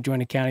 you ever want to join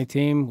the county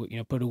team?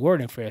 Put a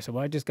word in for you. I said,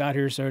 well, I just got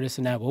here, sir, this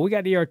and that. Well, we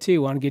got ERT. We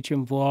want to get you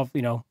involved,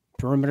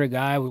 perimeter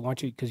guy. We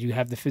want you because you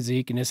have the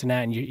physique and this and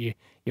that, and you're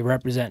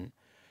representing.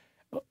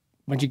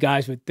 Bunch of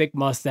guys with thick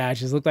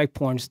mustaches, looked like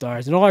porn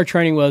stars, and all our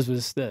training was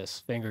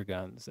this finger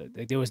guns.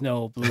 There was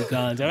no blue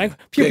guns. And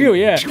like pew pew,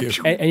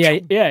 and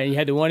you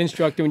had the one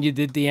instructor when you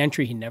did the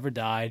entry. He never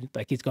died.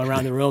 Like he's going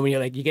around the room, and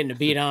you're getting a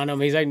beat on him.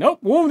 He's like, nope,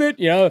 wounded.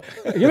 You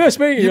missed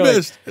me. You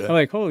missed. I'm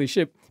like, holy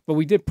shit. But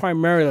we did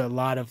primarily a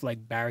lot of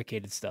like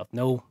barricaded stuff.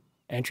 No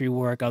entry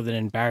work other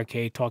than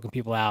barricade, talking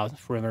people out,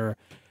 perimeter.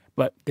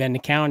 But then the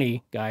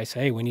county guys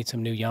say, hey, we need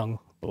some new young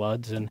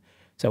bloods, and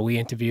so we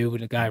interviewed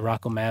with a guy,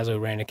 Rocco Mazzo, who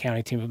ran a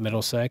county team at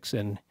Middlesex,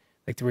 and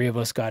like 3 of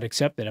us got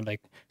accepted. I'm like,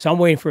 so I'm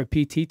waiting for a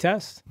PT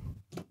test.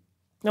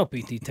 No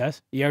PT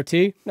test. ERT?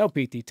 No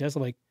PT test.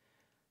 I'm like,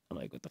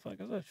 what the fuck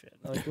is that shit?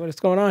 I'm like, what is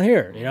going on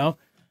here?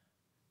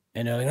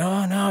 And they're like,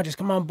 no, no, just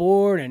come on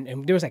board.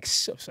 And there was like,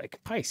 it was like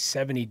probably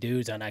 70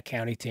 dudes on that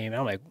county team. And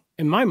I'm like,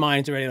 in my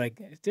mind's already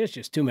like, there's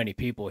just too many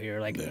people here.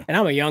 Like, and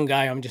I'm a young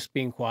guy. I'm just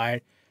being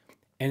quiet.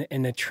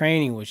 And the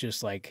training was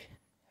just like,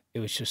 it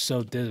was just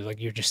so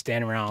like you're just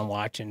standing around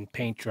watching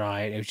paint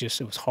dry.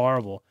 It was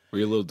horrible. Were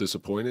you a little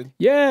disappointed?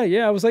 Yeah.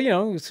 I was like,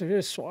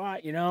 it's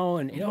SWAT, and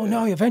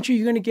no, eventually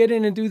you're gonna get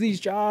in and do these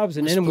jobs,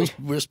 and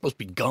we're supposed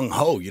to be gung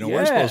ho,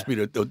 We're supposed to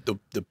be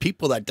the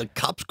people that the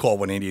cops call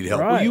when they need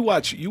help. Right.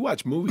 Well, you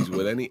watch movies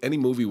with any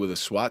movie with a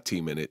SWAT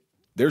team in it.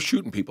 They're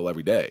shooting people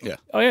every day. Yeah.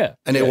 Oh yeah.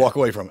 And they walk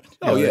away from it.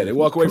 Oh yeah, they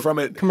walk away from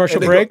it.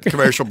 Commercial break.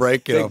 Commercial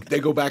break.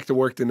 They go back to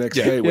work the next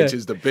day, which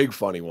is the big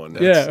funny one.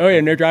 Yeah. Oh yeah,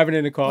 and they're driving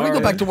in the car. They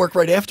go back to work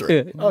right after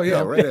it. Oh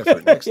yeah, right after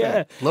it. Next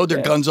day. Load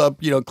their guns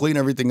up, clean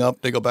everything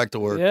up. They go back to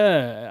work.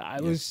 Yeah.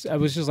 I was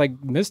just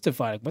like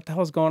mystified. Like, what the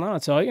hell's going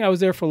on? So I was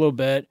there for a little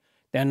bit.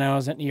 Then I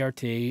was at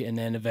ERT, and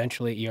then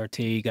eventually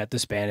ERT got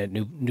disbanded.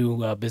 New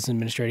business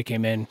administrator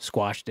came in,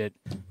 squashed it.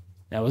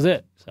 That was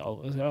it.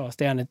 So I'll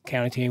stay on the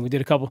county team. We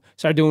did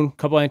started doing a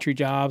couple entry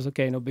jobs.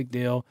 Okay, no big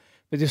deal.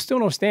 But there's still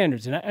no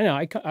standards. And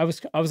I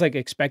was like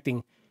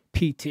expecting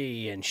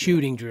PT and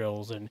shooting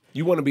drills. And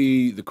you want to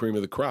be the cream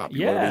of the crop.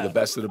 You want to be Yeah. the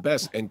best of the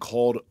best, and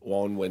called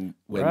on when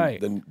Right.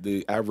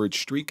 the average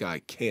street guy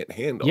can't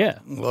handle. yeah.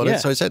 Well,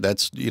 that's what I said.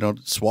 That's,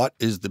 SWAT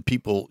is the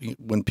people.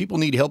 When people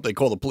need help, they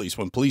call the police.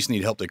 When police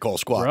need help, they call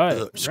squad.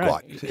 Right,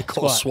 Squat. right. They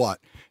call SWAT.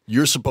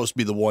 You're supposed to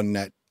be the one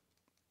that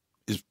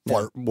is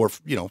far more,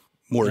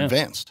 more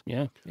advanced.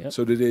 Yeah.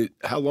 So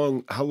how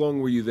long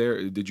were you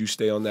there? Did you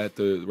stay on that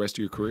the rest of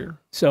your career?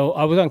 So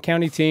I was on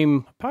county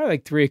team probably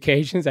like 3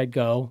 occasions. I'd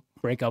go,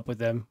 break up with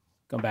them,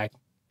 come back.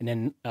 And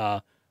then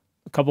a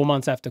couple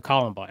months after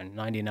Columbine,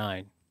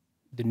 99,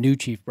 the new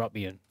chief brought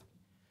me in.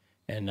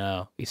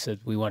 And he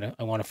said, I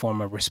want to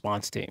form a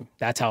response team.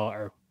 That's how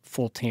our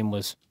full team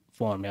was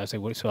formed. I was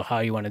like, so how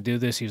you want to do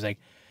this? He was like,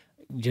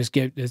 let's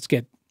get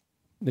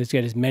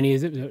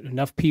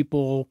enough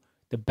people,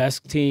 the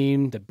best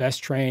team, the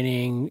best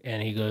training.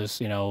 And he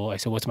goes, I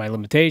said, what's my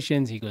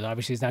limitations? He goes,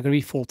 obviously it's not going to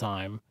be full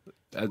time.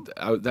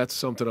 That's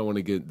something I want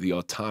to get, the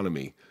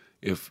autonomy.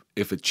 If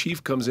a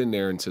chief comes in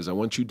there and says, I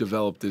want you to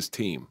develop this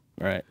team.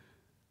 Right.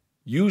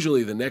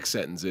 Usually the next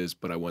sentence is,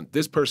 but I want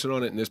this person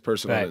on it and this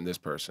person on it and this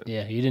person.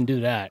 Yeah, he didn't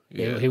do that.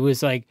 Yeah. He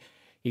was like,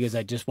 he goes,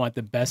 I just want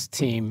the best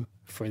team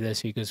for this.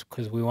 He goes,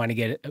 because we want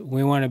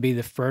to be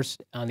the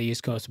first on the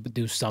East Coast to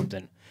do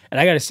something. And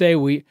I got to say,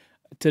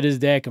 to this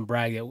day, I can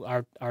brag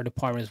that our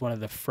department is one of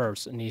the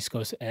first on the East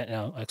Coast, and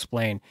I'll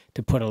explain,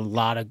 to put a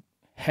lot of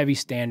heavy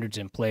standards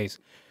in place.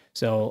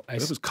 So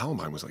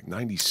Columbine was like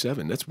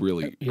 97. That's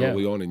really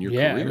early on in your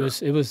career.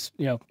 Yeah, it was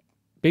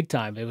big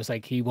time. It was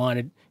like he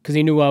wanted, because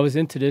he knew I was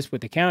into this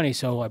with the county,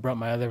 so I brought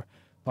my other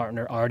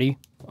partner, Artie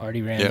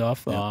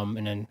Randolph,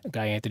 and then a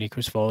guy, Anthony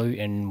Crisfoli,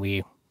 and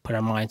we put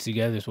our minds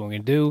together. This is what we're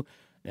going to do.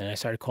 And I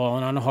started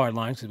calling on the hard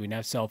lines because we didn't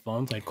have cell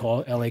phones. I'd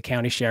call LA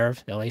County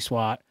Sheriff, LA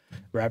SWAT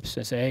reps,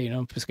 and say, hey,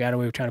 Piscataway,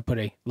 we were trying to put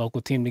a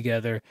local team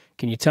together.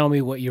 Can you tell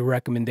me what your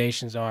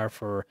recommendations are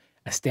for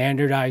a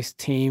standardized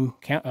team,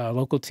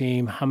 local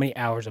team, how many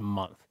hours a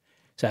month?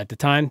 So at the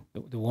time,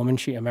 the woman,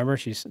 I remember,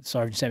 she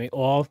started to send me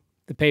all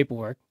the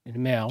paperwork in the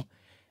mail,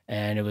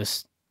 and it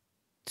was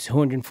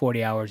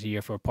 240 hours a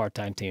year for a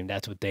part-time team.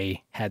 That's what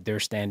they had their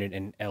standard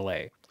in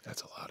LA.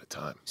 That's a lot of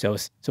time. So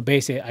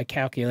basically, I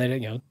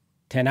calculated, 2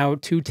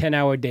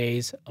 10-hour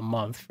days a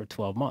month for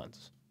 12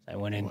 months. I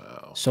went in,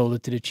 sold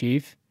it to the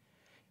chief.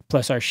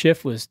 Plus, our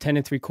shift was 10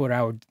 and 3/4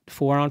 hour,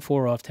 4 on,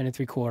 4 off, 10 and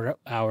 3/4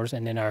 hours,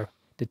 and then our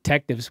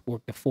detectives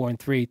worked the 4 and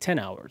 3, 10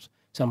 hours.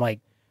 So I'm like,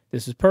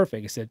 this is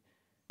perfect. I said,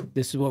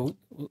 this is what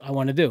I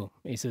want to do.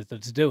 He says,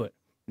 let's do it.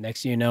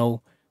 Next thing you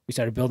know, we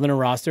started building a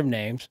roster of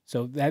names.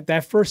 So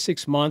that first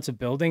 6 months of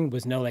building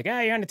was no like,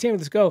 hey, you're on the team,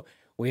 let's go.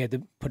 We had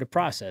to put a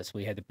process.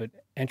 We had to put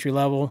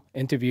entry-level,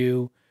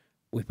 interview.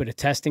 We put a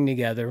testing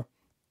together,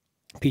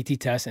 PT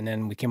test, and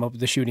then we came up with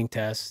the shooting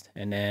test,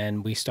 and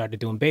then we started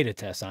doing beta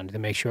tests on it to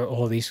make sure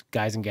all these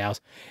guys and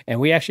gals. And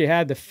we actually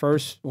had the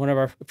first,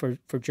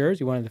 for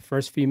Jersey, one of the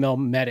first female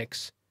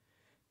medics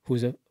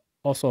who's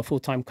also a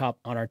full-time cop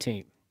on our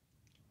team.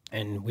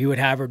 And we would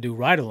have her do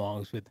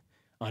ride-alongs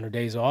on her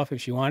days off if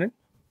she wanted.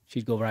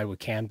 She'd go ride with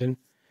Camden.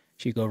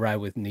 She'd go ride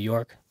with New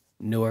York,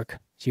 Newark.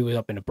 She was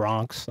up in the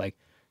Bronx. Like,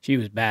 she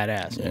was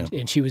badass. Yeah.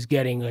 And she was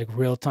getting, like,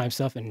 real-time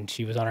stuff, and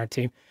she was on our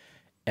team.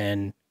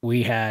 And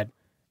we had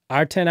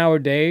our 10-hour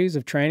days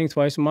of training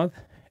twice a month.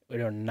 We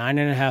were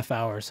 9.5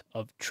 hours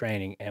of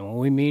training. And when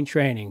we mean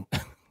training,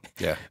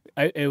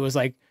 it was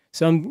like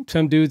some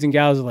dudes and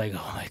gals are like,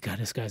 oh, my God,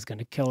 this guy's going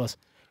to kill us.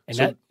 And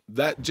so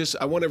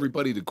I want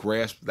everybody to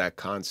grasp that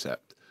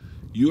concept.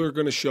 You are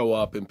going to show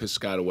up in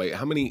Piscataway.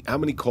 How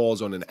many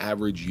calls on an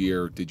average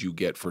year did you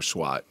get for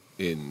SWAT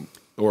in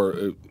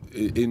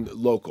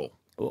local?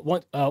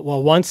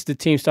 Well, once the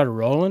team started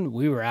rolling,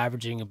 we were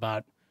averaging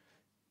about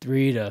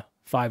 3 to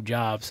 5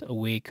 jobs a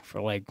week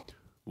for like.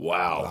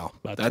 Wow.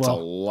 That's a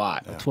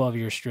lot. 12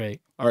 years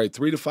straight. All right,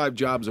 3 to 5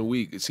 jobs a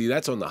week. See,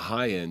 that's on the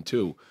high end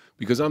too,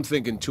 Because I'm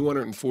thinking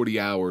 240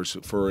 hours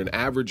for an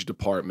average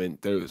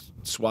department,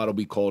 SWAT will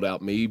be called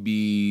out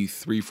maybe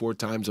 3-4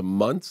 times a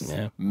month,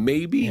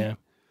 maybe. Yeah.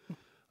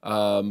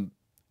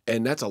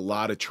 And that's a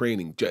lot of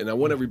training. And I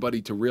want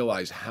everybody to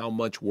realize how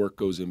much work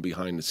goes in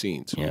behind the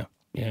scenes. Yeah.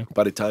 Yeah.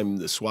 By the time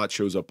the SWAT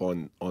shows up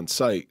on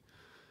site,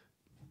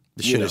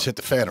 the shit has hit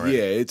the fan already.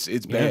 Yeah,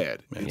 it's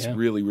bad. It's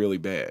really, really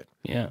bad.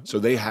 Yeah. So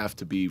they have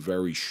to be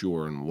very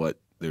sure in what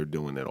they're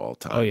doing at all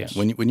times. Oh,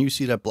 yeah. When you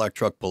see that black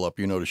truck pull up,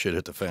 you know the shit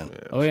hit the fan.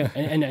 Yeah. Oh, yeah.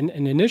 And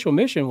the initial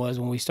mission was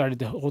when we started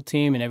the whole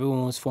team and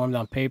everyone was formed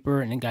on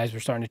paper and then guys were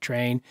starting to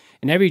train.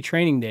 And every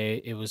training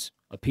day, it was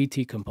a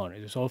PT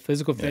component. It was all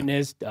physical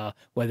fitness,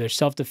 whether it's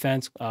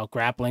self-defense,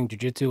 grappling,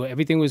 jiu-jitsu,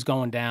 everything was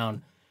going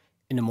down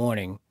in the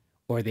morning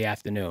or the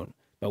afternoon.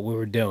 But we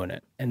were doing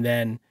it. And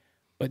then,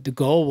 but the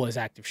goal was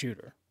active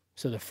shooter.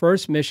 So the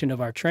first mission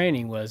of our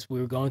training was we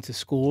were going to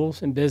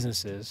schools and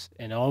businesses,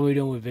 and all we were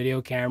doing with video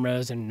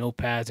cameras and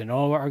notepads, and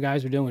all our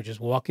guys were doing was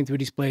just walking through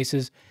these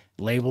places,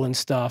 labeling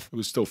stuff. It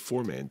was still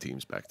 4-man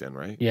teams back then,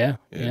 right? Yeah.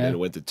 And then it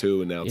went to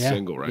 2, and now it's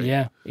single, right?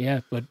 Yeah,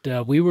 yeah.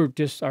 But we were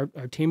just, our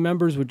team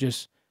members were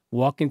just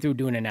walking through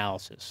doing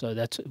analysis. So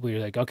we were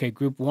like, okay,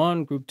 group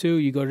 1, group 2,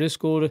 you go to this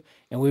school,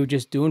 and we were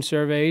just doing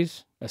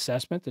surveys,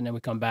 assessment, and then we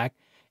come back.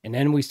 And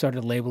then we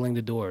started labeling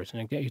the doors.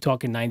 And you're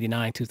talking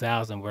 99,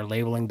 2000, we're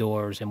labeling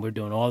doors and we're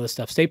doing all this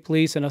stuff. State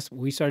Police and us,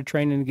 we started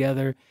training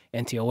together.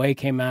 NTOA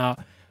came out.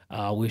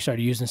 We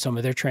started using some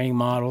of their training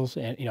models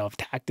and, of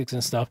tactics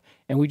and stuff.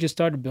 And we just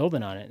started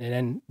building on it.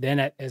 And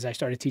then as I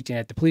started teaching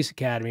at the police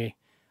academy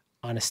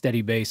on a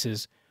steady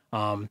basis,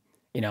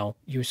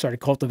 you started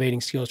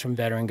cultivating skills from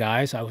veteran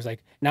guys. I was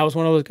like, and I was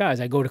one of those guys.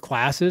 I go to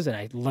classes and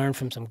I learn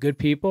from some good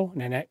people,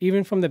 and then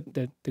even from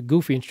the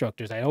goofy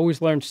instructors, I always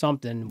learned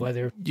something.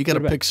 Whether you got to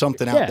pick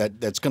something out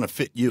that's going to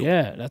fit you.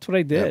 Yeah, that's what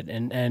I did,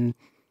 and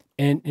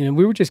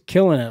we were just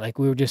killing it. Like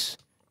we were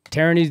just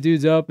tearing these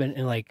dudes up,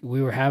 and like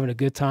we were having a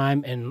good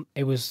time. And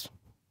it was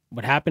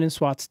what happened in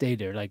SWAT stayed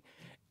there. Like,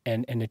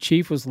 and the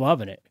chief was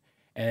loving it.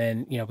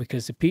 And,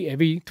 because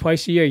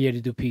twice a year you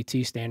had to do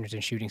PT standards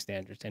and shooting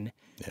standards. And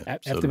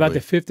after about the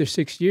 5th or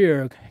 6th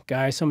year,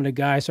 some of the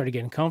guys started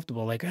getting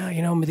comfortable. Like,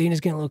 Medina's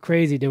getting a little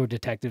crazy. There were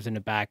detectives in the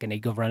back, and they'd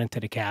go running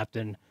to the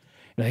captain.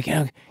 Like,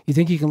 you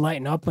think you can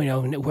lighten up? We're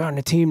on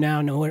the team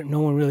now. No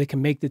one really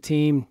can make the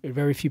team.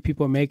 Very few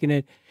people are making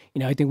it.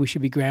 I think we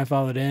should be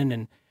grandfathered in.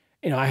 And,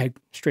 I had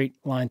straight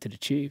line to the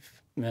chief.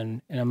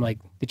 And I'm like,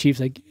 the chief's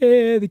like,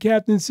 yeah, the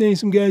captain's saying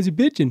some guys are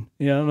bitching.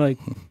 I'm like,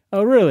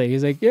 oh, really?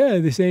 He's like, yeah,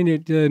 they're saying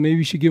that maybe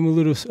you should give them a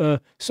little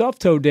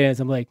soft toe dance.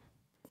 I'm like,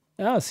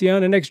 oh, see you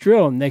on the next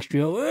drill. Next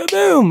drill,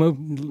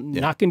 boom,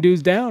 knocking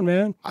dudes down,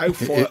 man. I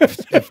fought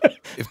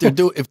if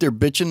they're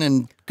bitching,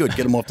 then good,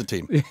 get them off the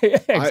team. Yeah,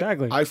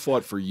 exactly. I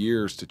fought for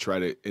years to try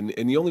to,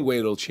 and the only way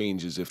it'll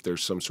change is if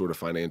there's some sort of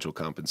financial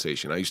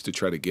compensation. I used to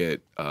try to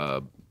get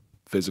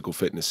physical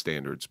fitness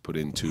standards put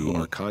into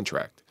our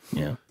contract.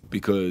 Yeah.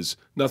 Because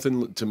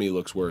nothing to me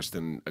looks worse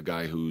than a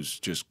guy who's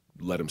just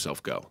let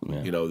himself go.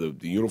 Yeah. The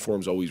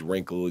uniform's always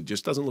wrinkled. It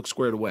just doesn't look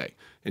squared away.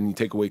 And you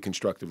take away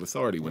constructive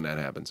authority when that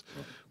happens.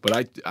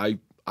 But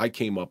I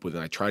came up with,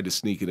 and I tried to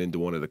sneak it into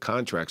one of the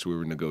contracts we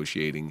were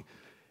negotiating,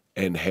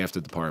 and half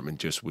the department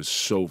just was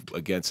so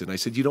against it. And I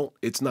said,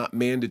 it's not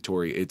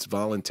mandatory. It's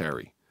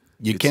voluntary.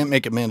 You can't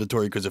make it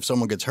mandatory because if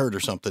someone gets hurt or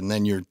something,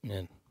 then your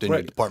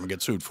department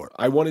gets sued for it.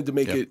 I wanted to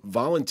make it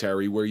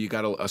voluntary where you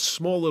got a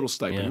small little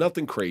stipend,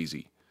 nothing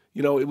crazy.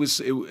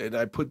 And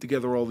I put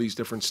together all these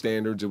different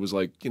standards. It was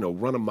like, run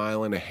 1.5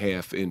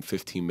 miles in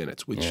 15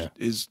 minutes, which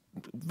is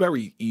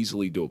very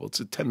easily doable. It's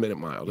a 10-minute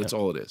mile. That's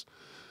all it is.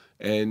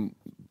 And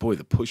boy,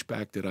 the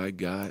pushback that I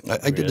got.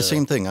 I did the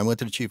same thing. I went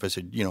to the chief. I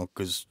said,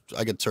 because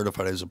I got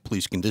certified as a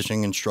police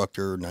conditioning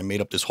instructor, and I made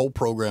up this whole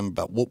program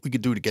about what we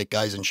could do to get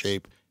guys in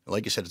shape.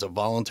 Like you said, it's a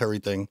voluntary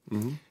thing.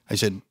 Mm-hmm. I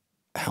said,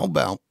 how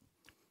about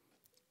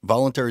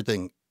voluntary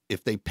thing?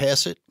 If they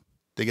pass it,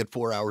 they get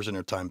 4 hours in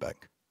their time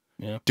back.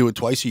 Yeah. Do it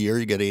twice a year,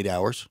 you get 8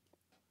 hours.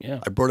 Yeah.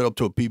 I brought it up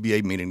to a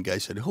PBA meeting. The guy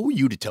said, who are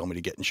you to tell me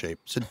to get in shape?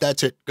 I said,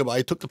 that's it. Goodbye.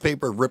 I took the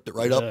paper, ripped it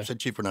right up. I said,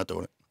 Chief, we're not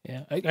doing it.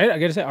 Yeah. I got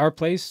to say, our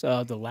place,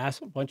 the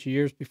last bunch of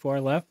years before I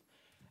left,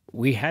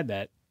 we had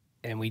that,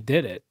 and we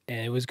did it,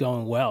 and it was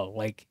going well.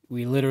 Like,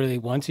 we literally,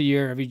 once a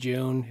year, every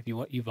June, if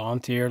you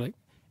volunteer,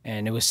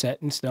 and it was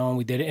set in stone.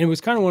 We did it. And it was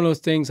kind of one of those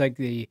things like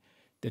the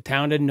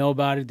town didn't know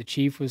about it. The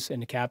chief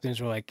and the captains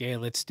were like, hey,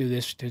 let's do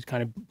this to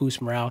kind of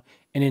boost morale.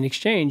 And in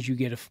exchange, you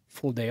get a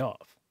full day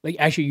off. Like,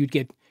 actually, you'd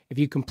get, if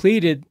you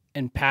completed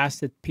and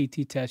passed the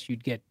PT test,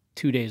 you'd get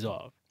 2 days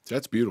off.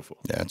 That's beautiful.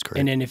 Yeah, that's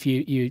great. And then if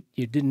you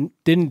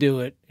didn't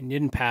do it and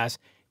didn't pass,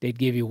 they'd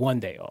give you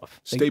 1 day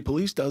off. State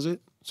police does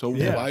it. So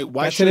why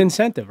that's an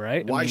incentive,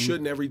 right? Why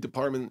shouldn't every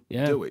department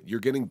do it? You're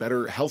getting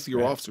better,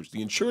 healthier officers.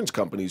 The insurance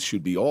companies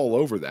should be all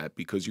over that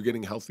because you're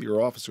getting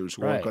healthier officers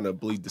who aren't going to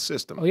bleed the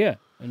system. Oh, yeah.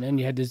 And then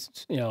you had this,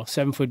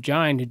 7-foot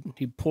giant.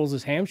 He pulls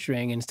his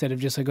hamstring instead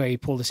of just like, he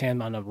pulled his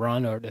hand on a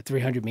run or the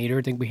 300 meter,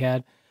 I think we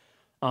had.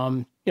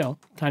 Kind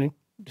of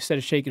instead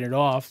of shaking it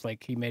off,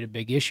 like he made a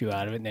big issue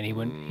out of it. And then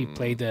he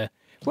played the,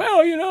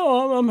 well, you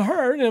know, I'm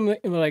hurt. And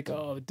we're like,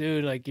 oh,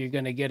 dude, like you're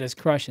going to get us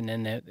crushed. And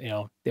then,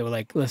 they were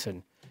like,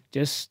 listen,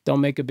 just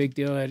don't make a big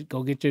deal of it.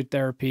 Go get your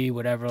therapy,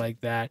 whatever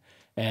like that.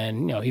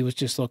 And, he was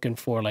just looking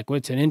for like,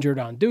 what's an injured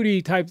on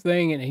duty type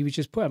thing. And he was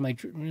just I'm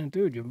like,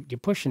 dude, you're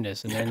pushing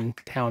this. And then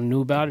town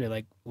knew about it.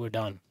 Like, we're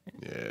done.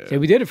 Yeah. So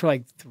we did it for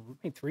like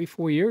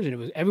 3-4 years.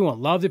 And everyone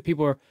loved it.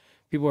 People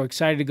were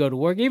excited to go to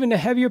work. Even the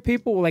heavier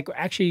people were like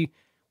actually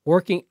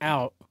working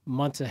out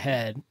months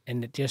ahead.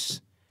 And it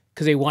just,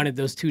 because they wanted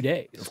those 2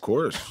 days. Of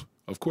course.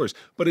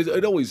 But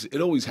it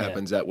always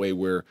happens that way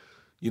where,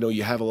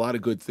 you have a lot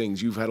of good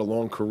things. You've had a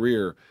long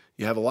career.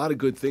 You have a lot of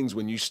good things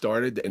when you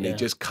started, and they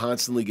just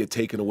constantly get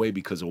taken away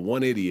because of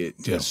one idiot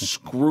just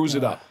screws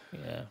it up.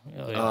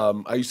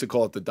 I used to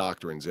call it the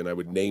doctrines, and I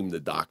would name the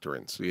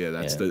doctrines. Yeah,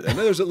 that's the. And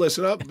there's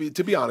listen up.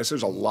 To be honest,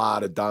 there's a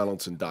lot of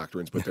Donaldson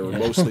doctrines, but they were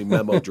mostly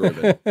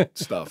memo-driven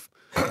stuff.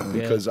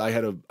 Because I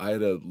had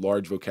a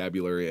large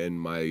vocabulary, and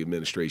my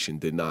administration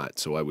did not.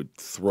 So I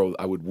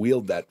would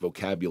wield that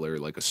vocabulary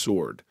like a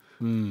sword,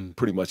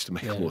 pretty much to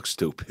make them look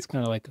stupid. It's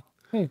kind of like,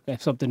 hey, we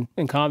have something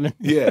in common.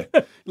 Yeah.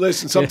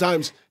 Listen,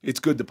 sometimes it's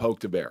good to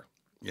poke the bear.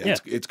 Yeah.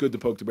 It's good to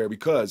poke the bear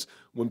because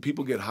when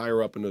people get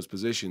higher up in those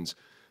positions,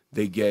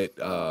 they get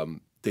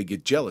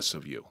jealous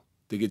of you.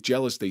 They get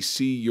jealous. They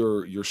see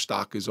your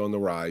stock is on the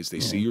rise. They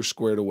see you're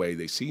squared away.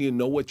 They see you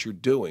know what you're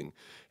doing.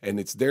 And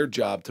it's their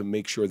job to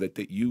make sure that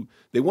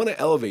they want to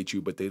elevate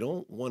you, but they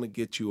don't want to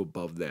get you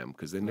above them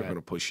because then they're going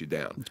to push you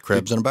down.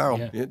 Crabs in a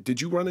barrel. Yeah. Did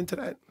you run into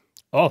that?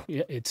 Oh,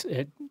 yeah.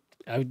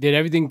 I did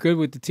everything good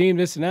with the team,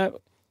 this and that.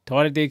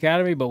 Taught at the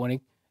academy, but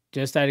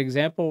just that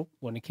example,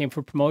 when it came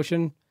for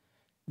promotion,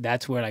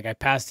 that's where like I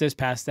passed this,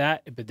 passed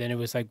that, but then it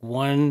was like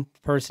one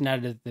person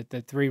out of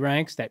the 3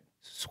 ranks that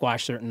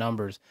squashed certain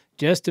numbers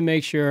just to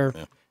make sure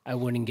I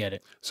wouldn't get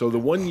it. So the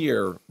one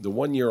year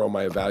on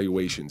my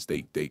evaluations,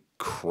 they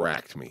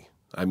cracked me.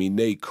 I mean,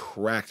 they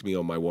cracked me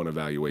on my one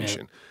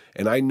evaluation. Yeah.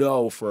 And I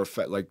know for a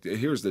fact, like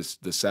here's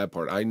the sad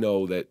part. I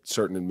know that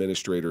certain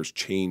administrators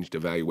changed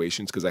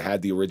evaluations because I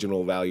had the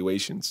original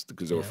evaluations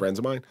because they were friends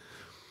of mine.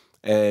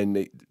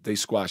 And they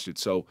squashed it.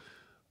 So,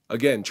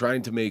 again,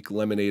 trying to make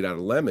lemonade out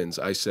of lemons,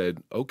 I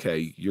said,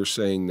 okay, you're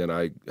saying that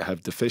I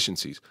have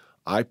deficiencies.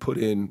 I put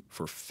in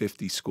for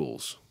 50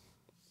 schools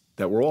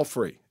that were all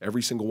free.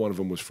 Every single one of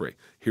them was free.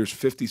 Here's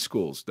 50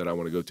 schools that I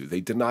want to go to.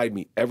 They denied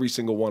me every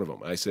single one of them.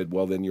 I said,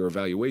 well, then your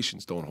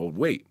evaluations don't hold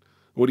weight.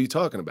 What are you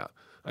talking about?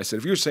 I said,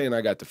 if you're saying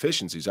I got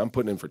deficiencies, I'm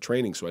putting in for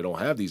training so I don't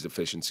have these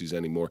deficiencies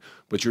anymore,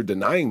 but you're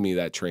denying me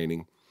that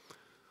training.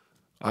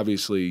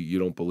 Obviously, you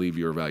don't believe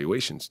your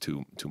evaluations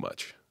too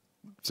much.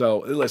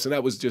 So, listen,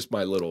 that was just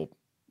my little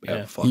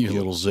fuck you.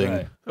 Little zing.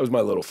 Right. That was my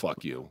little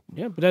fuck you.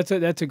 Yeah, but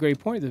that's a great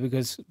point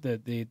because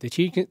the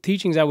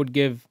teachings I would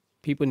give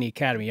people in the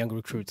academy, young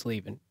recruits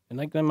leaving, and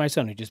like my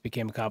son who just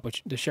became a cop with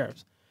the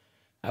sheriffs,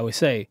 I would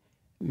say,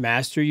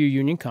 master your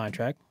union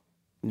contract,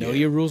 know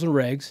your rules and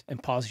regs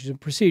and policies and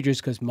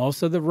procedures because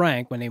most of the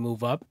rank, when they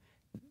move up,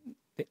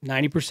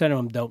 90% of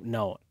them don't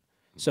know it.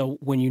 So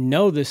when you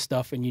know this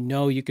stuff and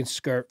you can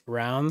skirt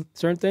around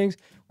certain things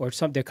or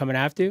something they're coming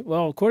after you,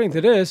 well, according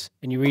to this,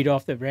 and you read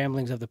off the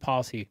ramblings of the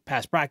policy,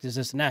 past practice,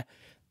 this and that,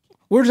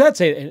 where does that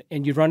say?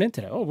 And you run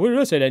into that. Oh, where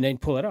does it say that? And then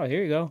pull it out.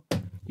 Here you go.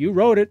 You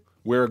wrote it.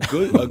 Where a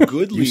good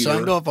leader, you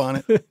signed off on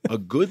it. A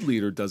good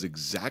leader does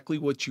exactly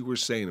what you were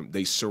saying.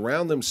 They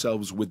surround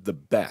themselves with the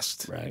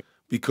best. Right.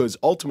 Because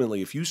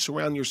ultimately, if you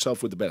surround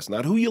yourself with the best,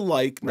 not who you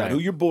like, not who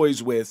you're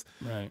boys with,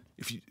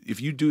 if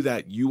you do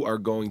that, you are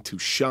going to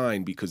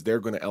shine because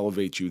they're going to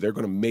elevate you. They're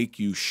going to make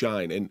you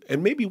shine.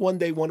 And maybe one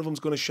day one of them's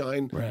going to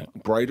shine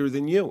brighter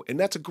than you. And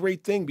that's a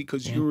great thing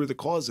because you were the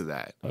cause of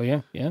that. Oh,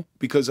 yeah, yeah.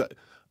 Because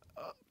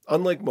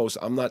unlike most,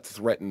 I'm not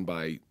threatened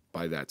by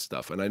that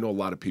stuff. And I know a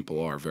lot of people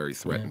are very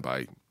threatened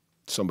by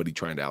somebody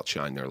trying to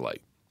outshine their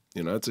light.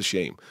 You know, it's a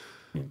shame.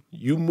 Yeah.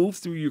 You moved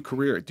through your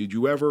career. Did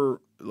you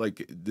ever,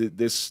 like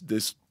this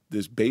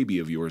baby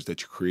of yours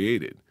that you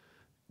created,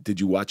 did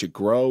you watch it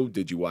grow?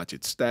 Did you watch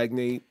it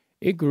stagnate?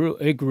 It grew.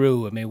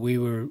 I mean, we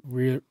were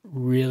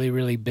really,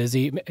 really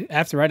busy.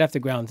 Right after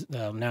ground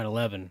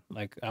 9/11,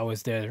 like I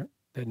was there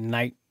the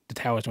night the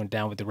towers went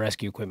down with the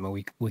rescue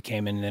equipment. We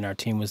came in and then our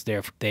team was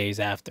there for days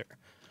after.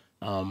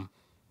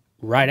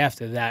 Right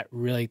after that,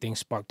 really things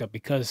sparked up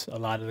because a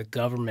lot of the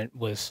government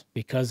was,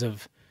 because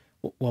of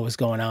what was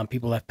going on,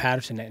 people left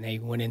Patterson and they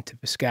went into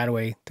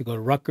Piscataway to go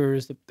to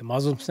Rutgers. The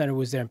Muslim Center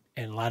was there,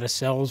 and a lot of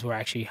cells were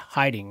actually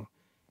hiding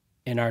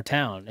in our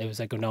town. It was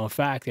like a known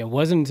fact. It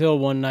wasn't until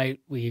one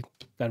night we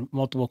got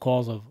multiple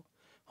calls of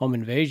home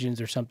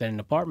invasions or something in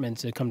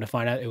apartments, and come to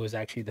find out it was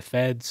actually the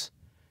feds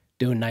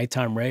doing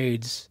nighttime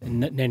raids,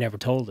 and they never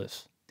told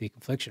us the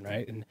confliction,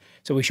 right? And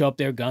so we show up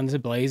there, guns are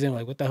blazing,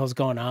 like, what the hell's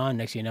going on?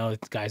 Next thing you know,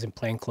 it's guys in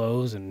plain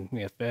clothes, and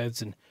we have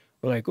feds, and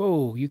we're like,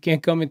 oh, you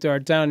can't come into our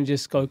town and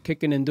just go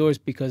kicking in doors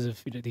because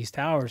of these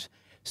towers.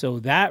 So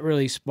that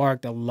really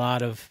sparked a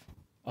lot of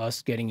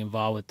us getting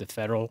involved with the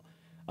federal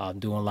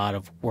doing a lot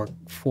of work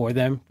for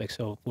them. Like,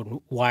 so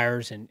when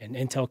wires and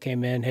intel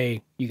came in,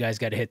 hey, you guys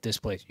got to hit this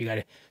place. You got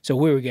to. So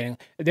we were getting.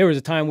 There was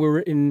a time we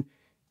were in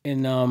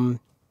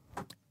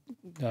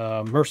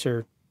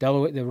Mercer,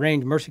 Delaware, the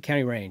range, Mercer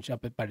County range,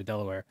 up by the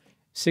Delaware.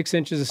 6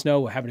 inches of snow.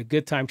 We're having a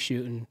good time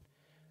shooting.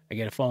 I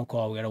get a phone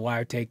call. We got a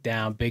wire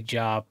takedown. Big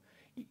job.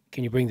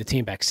 Can you bring the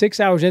team back? 6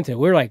 hours into it,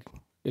 we're like,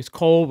 it's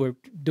cold. We're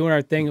doing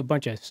our thing. A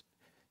bunch of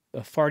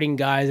farting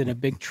guys in a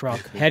big truck,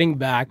 heading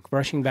back,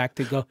 rushing back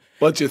to go.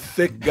 Bunch of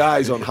thick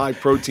guys on high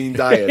protein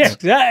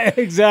diets. Yeah,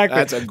 exactly.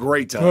 That's a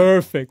great time.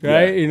 Perfect,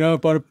 right? Yeah. You know,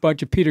 about a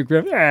bunch of Peter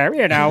Griffin,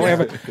 you know,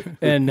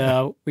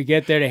 and we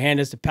get there, they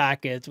hand us the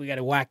packets. We got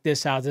to whack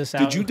this out, this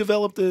out. Did you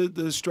develop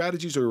the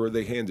strategies, or were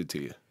they handed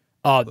to you?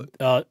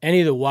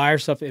 Any of the wire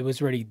stuff, it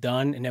was already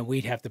done, and then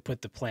we'd have to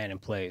put the plan in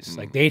place.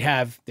 Like, they'd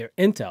have their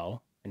intel,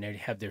 and they'd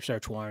have their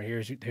search warrant.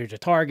 Here's a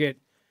target,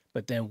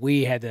 but then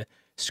we had to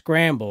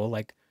scramble.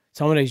 Like,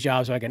 some of these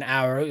jobs are like an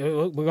hour.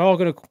 We're all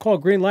going to call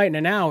green light in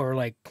an hour.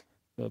 Like,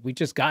 we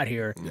just got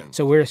here. Yeah.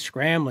 So we're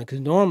scrambling. Because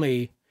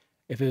normally,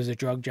 if it was a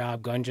drug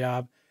job, gun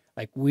job,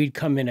 like, we'd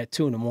come in at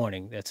 2 in the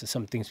morning. That's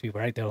some things people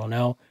right there don't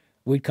know.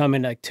 We'd come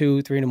in like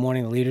 2, 3 in the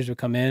morning. The leaders would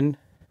come in.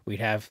 We'd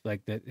have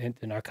like the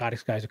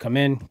narcotics guys would come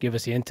in, give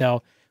us the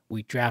intel.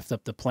 We draft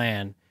up the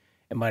plan.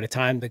 And by the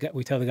time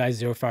we tell the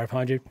guys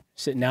 0500,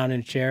 sitting down in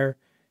a chair,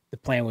 the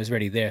plan was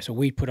already there. So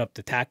we put up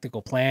the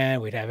tactical plan.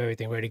 We'd have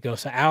everything ready to go.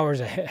 So hours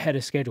ahead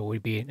of schedule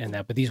we'd be in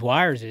that. But these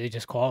wires, they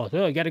just call us,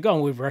 oh, you got to go.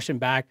 And we're rushing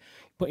back,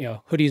 put,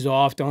 hoodies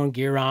off, throwing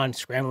gear on,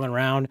 scrambling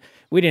around.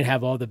 We didn't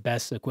have all the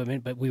best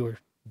equipment, but we were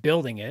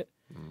building it.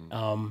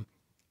 And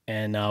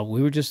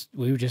we were just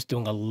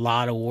doing a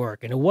lot of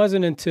work. And it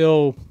wasn't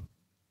until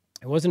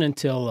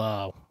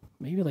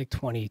maybe like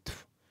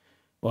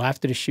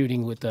after the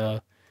shooting with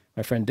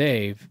my friend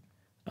Dave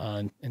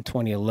in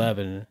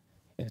 2011,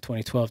 in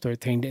 2012,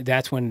 13,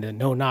 that's when the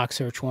no-knock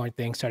search warrant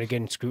thing started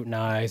getting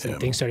scrutinized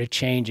and things started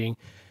changing.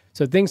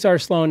 So things started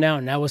slowing down,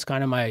 and that was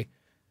kind of my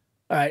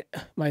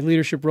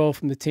leadership role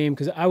from the team,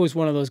 because I was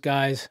one of those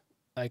guys,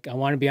 like, I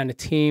wanted to be on the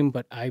team,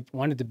 but I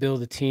wanted to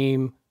build a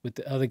team with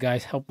the other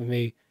guys helping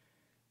me,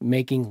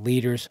 making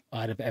leaders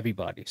out of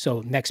everybody.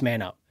 So next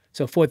man up.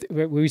 So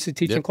we used to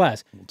teach in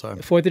class.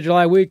 4th of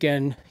July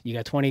weekend, you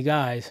got 20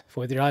 guys.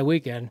 4th of July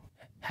weekend,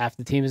 half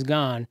the team is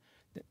gone.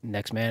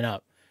 Next man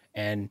up.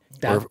 And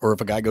or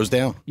if a guy goes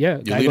down, your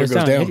leader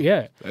goes down.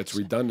 Yeah, that's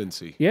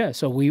redundancy. Yeah,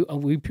 so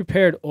we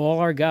prepared all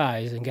our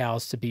guys and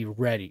gals to be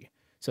ready.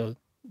 So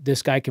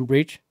this guy can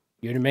breach.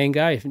 You're the main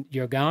guy. If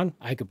you're gone,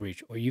 I could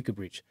breach, or you could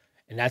breach,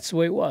 and that's the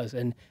way it was.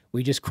 And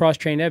we just cross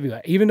trained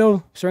everybody, even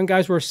though certain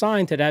guys were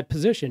assigned to that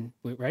position.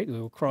 Right, we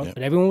were but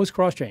everyone was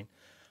cross trained.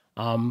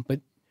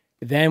 But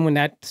then when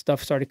that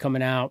stuff started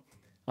coming out,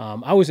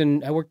 I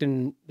worked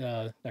in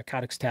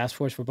narcotics task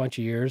force for a bunch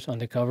of years,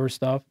 undercover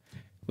stuff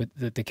with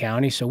the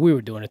county. So we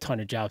were doing a ton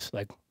of jobs,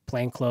 like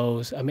plain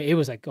clothes. I mean, it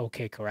was like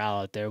OK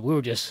Corral out there. We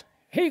were just,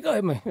 hey, go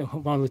ahead,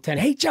 my lieutenant.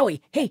 Hey,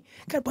 Joey. Hey,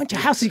 got a bunch of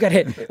houses you got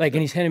to hit. Like,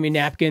 and he's handing me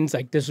napkins.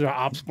 Like, this is our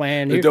ops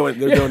plan. They're doing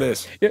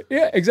this.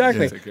 Yeah,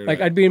 exactly.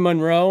 Like, I'd be in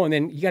Monroe, and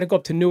then you got to go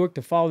up to Newark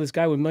to follow this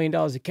guy with $1 million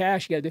of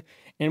cash.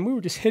 And we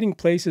were just hitting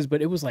places,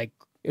 but it was like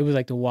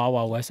the Wild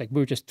Wild West. Like, we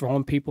were just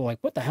throwing people. Like,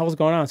 what the hell's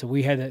going on? So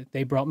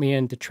they brought me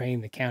in to train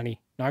the county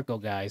narco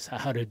guys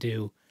how to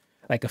do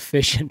like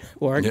efficient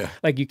work. Yeah.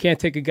 Like, you can't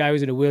take a guy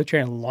who's in a wheelchair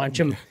and launch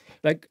him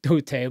like to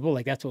a table.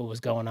 Like, that's what was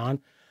going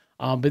on.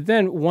 But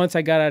then once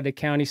I got out of the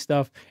county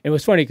stuff, it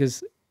was funny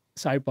because,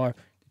 sidebar,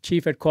 the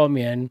chief had called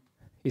me in.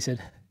 He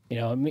said,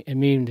 me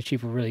and the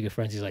chief were really good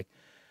friends. He's like,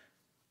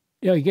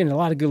 you're getting a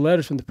lot of good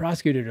letters from the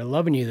prosecutor. They're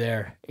loving you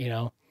there.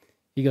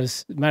 He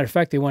goes, matter of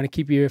fact, they want to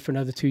keep you here for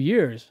another 2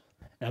 years.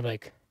 And I'm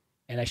like,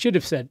 and I should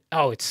have said,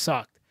 oh, it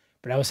sucked.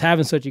 But I was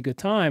having such a good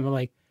time. I'm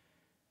like,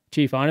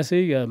 Chief,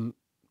 honestly,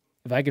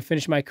 if I could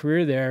finish my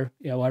career there,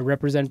 I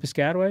represent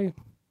Piscataway,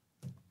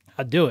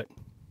 I'll do it.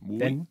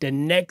 Then the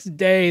next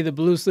day, the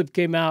blue slip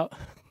came out,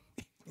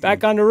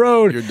 back on the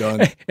road. You're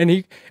done.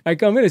 And I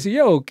come in and say,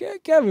 yo,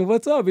 Kevin,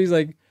 what's up? He's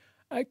like,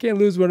 I can't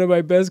lose one of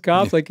my best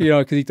cops. Like,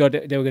 because he thought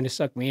they were going to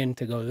suck me in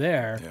to go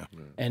there. Yeah.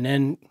 And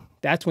then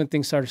that's when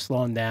things started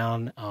slowing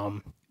down.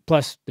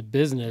 Plus the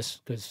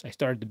business, because I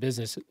started the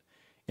business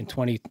in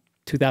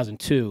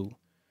 2002.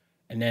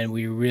 And then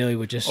we really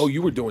would just... Oh,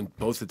 you were doing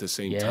both at the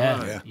same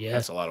time. Yeah.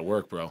 That's a lot of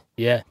work, bro.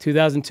 Yeah.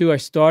 2002, I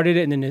started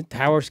it, and then the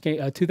towers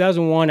came...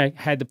 2001, I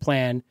had the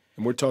plan.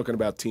 And we're talking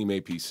about Team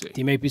APC.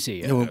 Team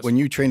APC, yeah. When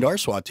you trained our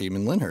SWAT team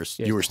in Lyndhurst,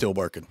 you were still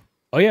working.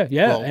 Oh, yeah,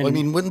 yeah. Well, I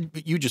mean, when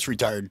you just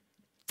retired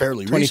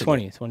fairly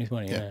recently.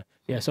 2020, yeah.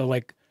 Yeah,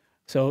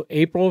 so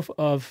April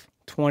of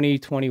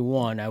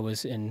 2021, I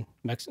was in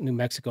New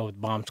Mexico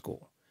with bomb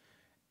school.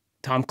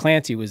 Tom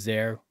Clancy was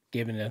there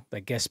giving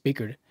a guest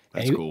speaker.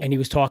 That's cool. And he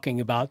was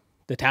talking about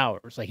the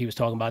towers. Like, he was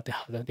talking about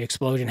the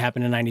explosion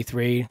happened in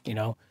 '93,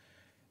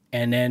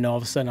 and then all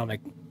of a sudden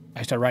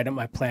I started writing up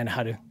my plan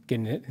how to get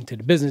into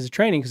the business of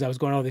training, because I was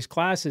going to all these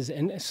classes,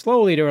 and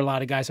slowly there were a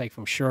lot of guys like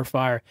from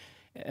Surefire,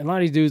 and a lot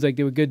of these dudes, like,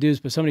 they were good dudes,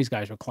 but some of these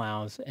guys were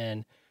clowns.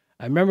 And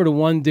I remember the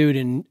one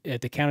dude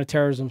at the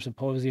counterterrorism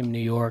symposium in New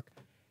York,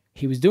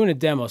 he was doing a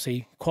demo, so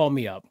he called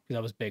me up because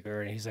I was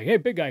bigger, and he's like, "Hey,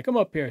 big guy, come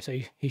up here." So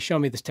he showed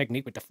me this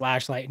technique with the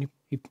flashlight, and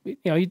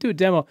you do a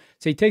demo.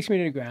 So he takes me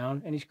to the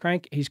ground, and he's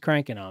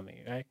cranking on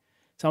me, right?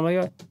 So I'm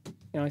like,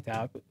 like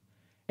that.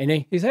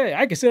 And he's, "Hey,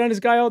 I can sit on this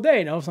guy all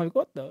day." And I was like,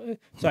 "What the?"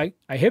 So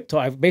I hip toe.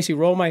 I basically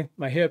roll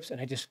my hips, and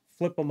I just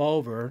flip him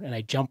over, and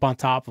I jump on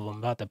top of him,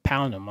 about to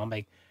pound him. I'm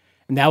like,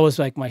 and that was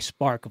like my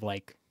spark of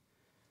like,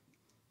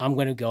 I'm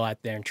gonna go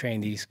out there and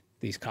train these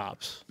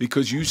cops.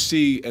 Because you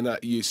see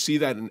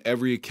that in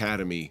every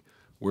academy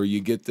where you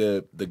get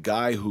the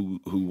guy who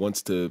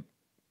wants to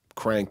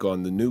crank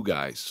on the new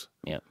guys.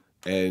 Yeah.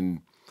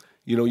 And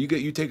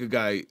you take a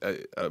guy.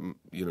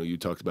 You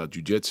talked about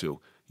jujitsu.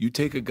 You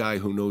take a guy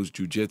who knows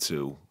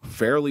jujitsu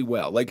fairly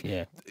well. Like,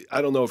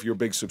 I don't know if you're a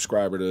big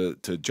subscriber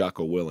to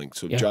Jocko Willing.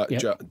 So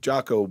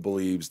Jocko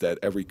believes that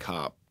every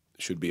cop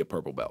should be a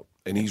purple belt,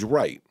 and he's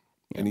right.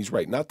 And he's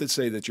right. Not to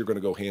say that you're going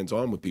to go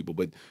hands-on with people,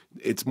 but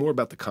it's more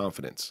about the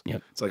confidence.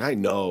 Yep. It's like, I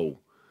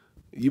know.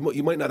 You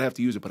might not have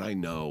to use it, but I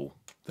know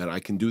that I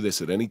can do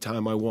this at any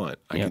time I want.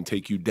 I can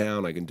take you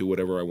down. I can do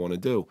whatever I want to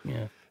do.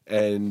 Yeah.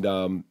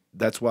 And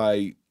that's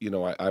why,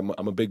 I'm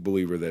a big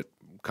believer that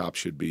cops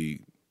should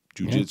be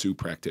jiu-jitsu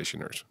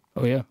practitioners.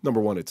 Oh, yeah.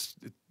 Number one,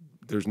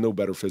 there's no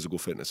better physical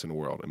fitness in the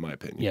world, in my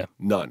opinion. Yeah.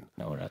 None.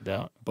 No, without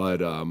doubt. But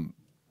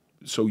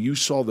so you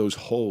saw those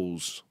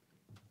holes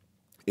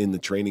in the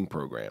training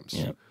programs.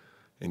 Yeah.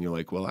 And you're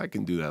like, well, I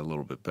can do that a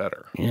little bit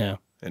better. Yeah.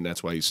 And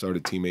that's why you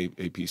started Team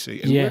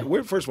APC. And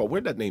where first of all,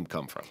 where'd that name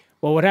come from?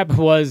 Well, what happened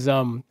was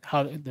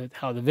how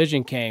the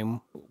vision came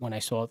when I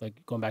saw,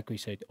 like, going back, we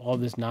said all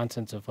this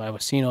nonsense of I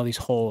was seeing all these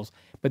holes.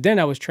 But then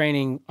I was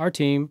training our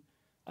team.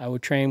 Our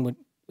team would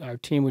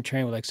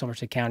train with like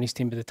Somerset County's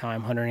team at the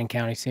time, Hunterdon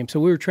County's team. So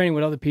we were training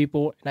with other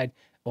people, and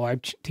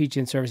I'd teach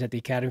in service at the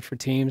Academy for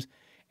Teams,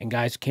 and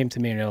guys came to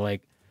me and they're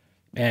like,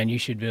 "Man, you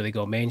should really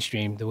go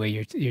mainstream the way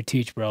you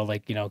teach, bro."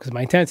 Like, because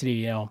my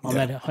intensity, I'm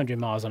at 100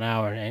 miles an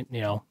hour, and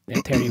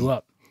they tear you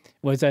up.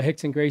 Was that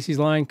Hickson Gracie's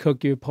line?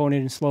 Cook your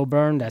opponent in slow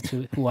burn. That's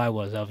who I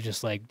was. I was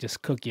just like,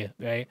 just cook you,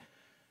 right?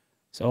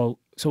 So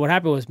what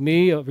happened was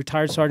me, a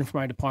retired sergeant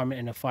from my department,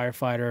 and a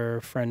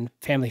firefighter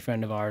family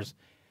friend of ours.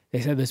 They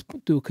said, let's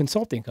do a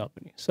consulting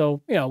company.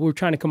 So, we were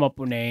trying to come up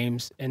with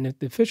names, and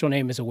the official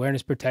name is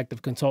Awareness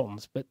Protective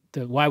Consultants. But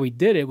why we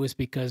did it was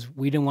because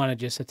we didn't want to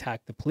just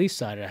attack the police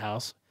side of the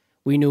house.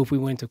 We knew if we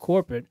went to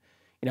corporate,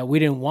 we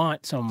didn't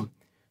want some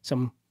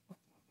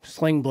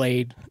sling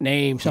blade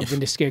name, something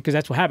to scare, because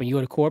that's what happened. You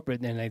go to corporate,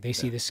 and then they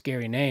see this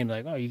scary name,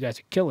 like, oh, you guys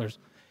are killers.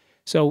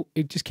 So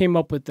it just came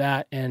up with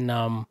that,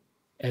 and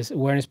as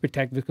Awareness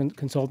Protective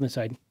Consultants,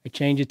 I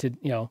changed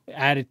it to,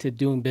 added to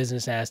doing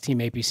business as Team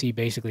APC.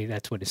 Basically,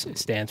 that's what it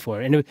stands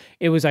for. And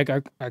it was like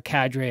our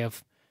cadre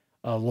of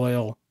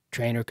loyal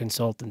trainer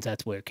consultants.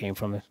 That's where it came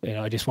from.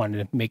 I just wanted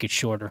to make it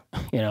shorter,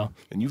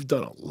 And you've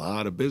done a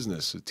lot of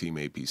business at Team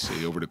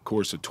APC over the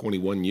course of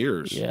 21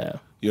 years. Yeah.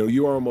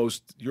 You're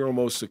almost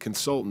a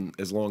consultant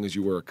as long as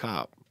you were a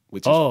cop,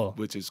 which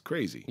is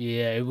crazy.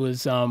 Yeah, it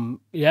was. And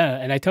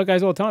I tell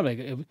guys all the time, like,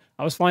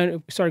 I was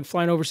started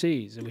flying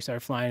overseas, and we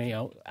started flying,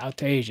 out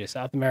to Asia,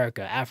 South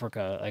America,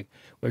 Africa. Like,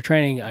 we're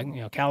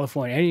training,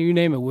 California, you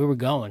name it, we were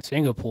going,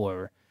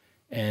 Singapore.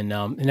 And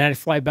then I'd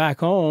fly back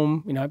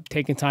home,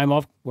 taking time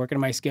off, working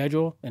on my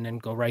schedule, and then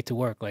go right to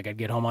work. Like, I'd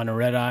get home on a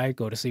red eye,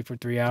 go to sleep for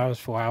 3 hours,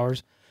 4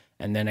 hours,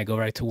 and then I go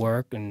right to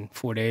work, and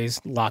 4 days,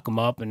 lock them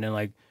up, and then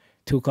like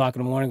 2 o'clock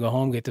in the morning, go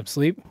home, get some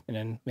sleep, and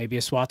then maybe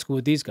a SWAT school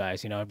with these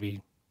guys. It'd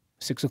be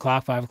 6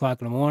 o'clock, 5 o'clock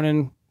in the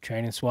morning,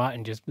 training SWAT,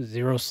 and just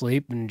zero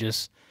sleep, and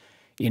just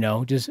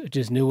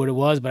just knew what it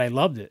was. But I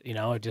loved it.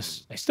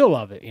 I still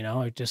love it.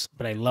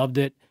 But I loved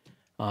it.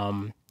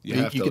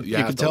 You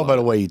can tell by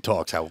the way he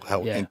talks how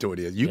into it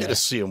he is. You got to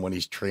see him when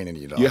he's training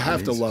you. You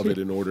have to love it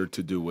in order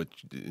to do it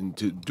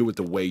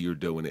the way you're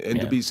doing it,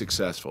 and to be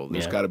successful.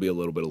 There's got to be a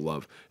little bit of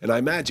love. And I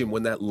imagine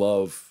when that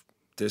love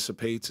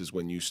dissipates is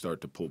when you start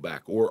to pull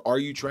back. Or are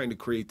you trying to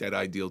create that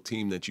ideal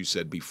team that you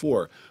said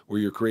before, where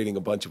you're creating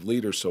a bunch of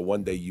leaders so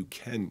one day you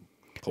can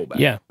pull back?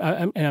 Yeah,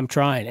 I'm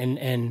trying.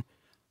 And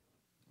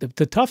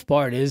the tough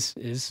part is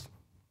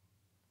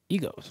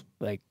egos.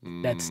 Like,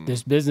 that's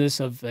this business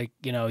of, like,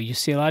 you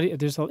see a lot of,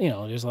 there's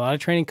a lot of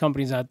training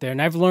companies out there,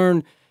 and I've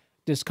learned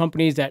there's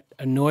companies that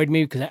annoyed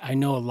me because I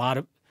know a lot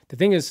of, the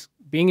thing is,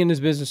 being in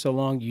this business so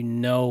long,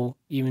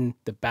 even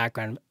the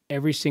background of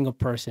every single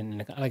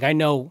person. Like, I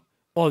know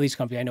all these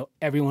companies, I know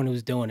everyone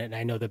who's doing it, and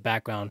I know the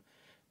background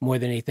more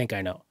than they think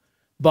I know.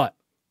 But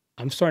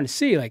I'm starting to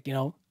see, like,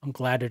 I'm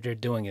glad that they're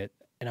doing it,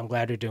 and I'm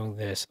glad they're doing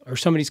this. Or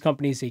some of these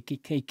companies, they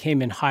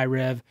came in high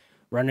rev,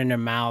 running their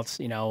mouths,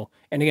 and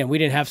again, we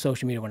didn't have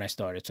social media when I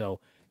started, so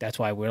that's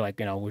why we're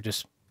like,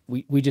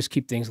 we just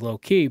keep things low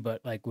key, but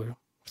like, we're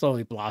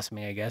slowly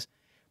blossoming, I guess.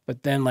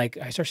 But then, like,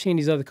 I start seeing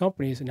these other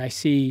companies, and I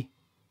see,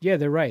 yeah,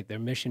 they're right. Their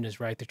mission is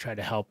right to try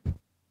to help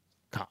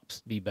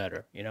cops be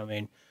better. You know what I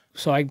mean?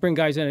 So I bring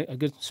guys in, a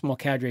good small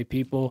cadre of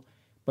people,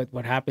 but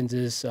what happens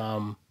is,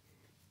 some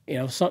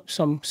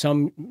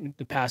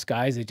the past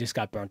guys, they just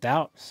got burnt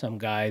out. Some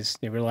guys,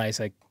 they realize,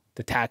 like,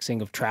 the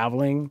taxing of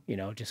traveling,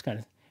 just kind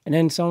of. And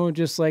then someone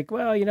just like,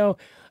 well, you know,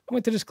 I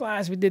went to this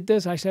class, we did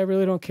this. I said, I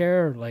really don't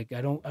care. Like,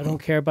 I don't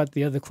care about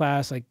the other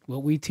class. Like,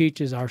 what we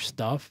teach is our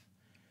stuff.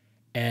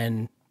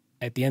 And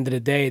at the end of the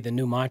day, the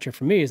new mantra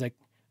for me is like,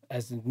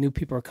 as the new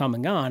people are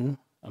coming on,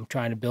 I'm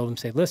trying to build them,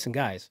 say, listen,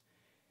 guys,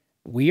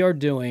 we are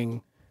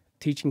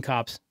teaching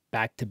cops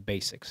back to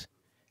basics,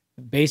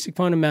 basic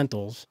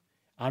fundamentals.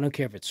 I don't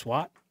care if it's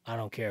SWAT. I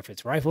don't care if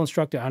it's rifle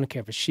instructor. I don't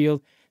care if it's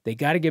SHIELD. They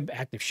got to get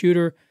active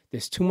shooter.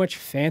 There's too much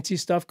fancy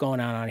stuff going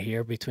on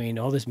here between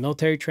all this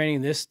military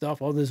training, this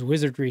stuff, all this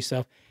wizardry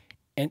stuff.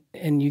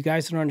 And you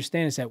guys don't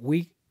understand is that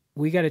we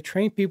got to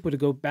train people to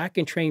go back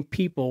and train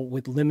people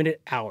with limited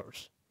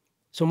hours.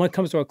 Someone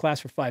comes to our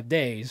class for 5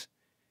 days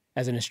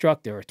as an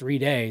instructor or 3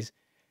 days.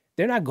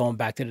 They're not going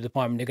back to the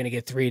department. They're going to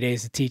get 3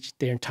 days to teach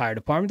their entire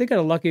department. They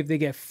got lucky if they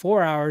get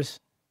 4 hours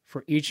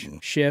for each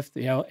shift,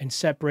 you know, and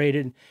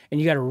separated. And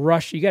you got to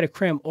rush. You got to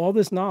cram all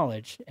this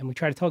knowledge. And we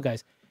try to tell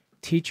guys,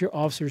 teach your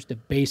officers the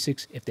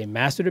basics. If they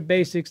master the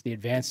basics, the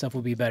advanced stuff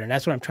will be better. And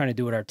that's what I'm trying to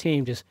do with our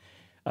team. Just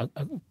a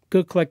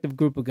good collective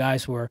group of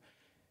guys where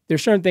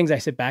there's certain things I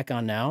sit back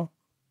on now.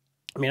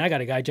 I mean, I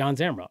got a guy, John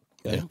Zamrock,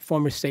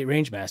 former state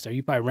range master.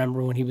 You probably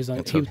remember when he was on.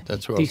 That's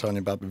what I was talking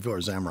about before,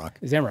 Zamrock.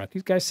 Zamrock.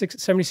 This guy's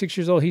 76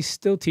 years old. He's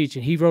still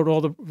teaching. He wrote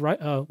all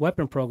the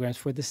weapon programs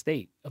for the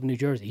state of New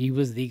Jersey. He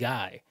was the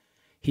guy.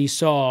 He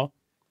saw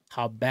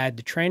how bad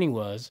the training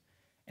was.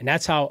 And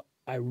that's how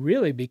I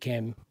really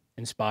became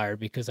inspired,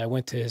 because I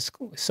went to his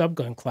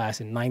subgun class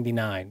in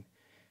 '99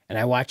 and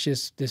I watched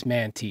this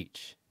man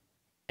teach.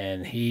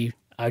 And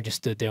I just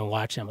stood there and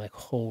watched him. I'm like,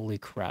 holy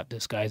crap,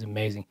 this guy's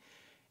amazing.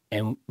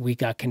 And we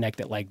got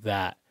connected like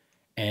that.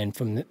 And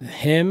from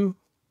him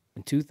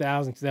in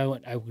 2000,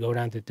 I would go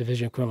down to the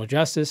Division of Criminal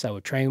Justice. I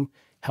would train,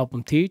 help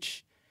him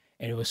teach.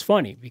 And it was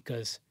funny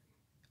because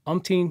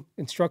umpteen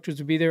instructors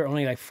would be there,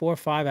 only like 4 or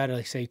 5 out of,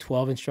 like, say,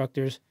 12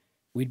 instructors.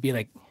 We'd be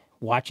like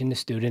watching the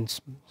students,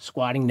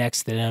 squatting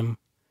next to them,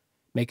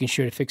 making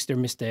sure to fix their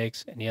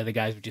mistakes. And the other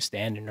guys would just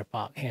stand in their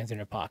hands in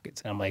their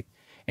pockets. And I'm like,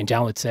 and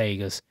John would say, he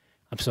goes,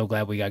 I'm so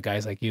glad we got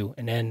guys like you.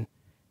 And then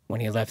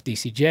when he left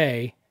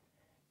DCJ,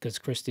 because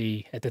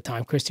at the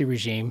time, Christie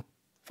regime,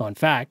 fun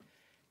fact,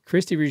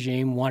 Christie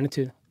regime wanted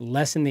to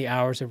lessen the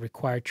hours of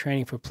required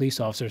training for police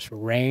officers for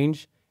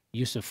range,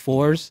 use of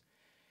force.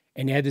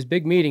 And he had this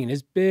big meeting, and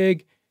this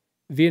big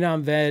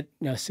Vietnam vet,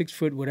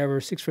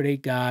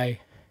 6'8" guy,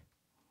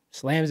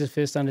 slams his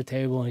fist on the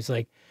table, and he's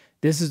like,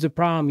 this is the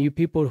problem. You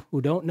people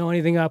who don't know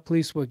anything about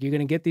police work, you're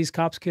going to get these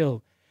cops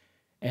killed.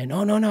 And,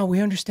 oh, no,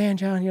 we understand,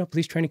 John,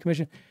 police training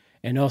commission.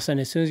 And all of a sudden,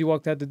 as soon as he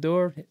walked out the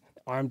door,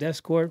 armed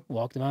escort,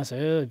 walked him out and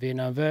said, oh,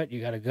 Vietnam vet, you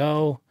got to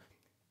go.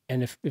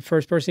 And the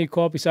first person he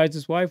called besides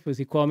his wife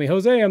he called me,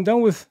 Jose, I'm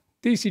done with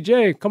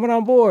DCJ, coming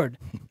on board.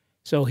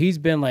 So he's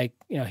been like,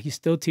 he's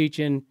still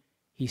teaching.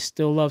 He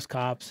still loves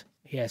cops.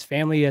 He has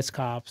family as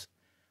cops.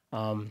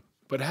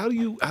 But how do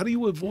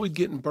you avoid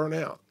getting burnt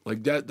out?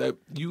 Like that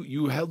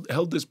you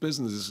held this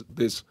business,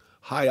 this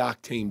high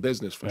octane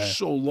business for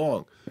so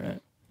long. Right.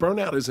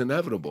 Burnout is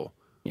inevitable.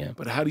 Yeah.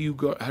 But how do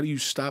you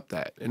stop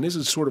that? And this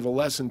is sort of a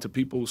lesson to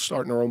people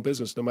starting their own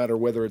business, no matter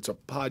whether it's a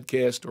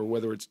podcast or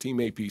whether it's Team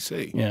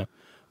APC. Yeah.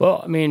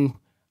 Well, I mean,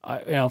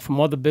 from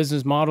all the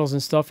business models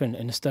and stuff and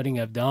the studying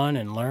I've done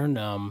and learned,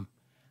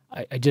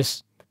 I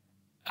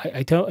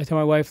tell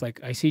my wife, like,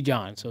 I see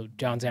John. So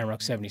John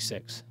Zamrock,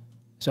 76.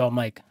 So I'm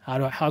like,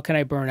 how can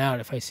I burn out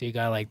if I see a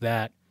guy like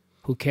that?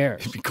 Who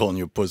cares? He'd be calling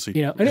you a pussy.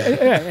 Yeah,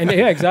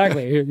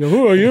 exactly.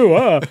 Who are you?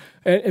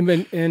 And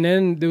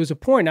then there was a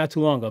point not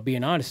too long ago,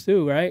 being honest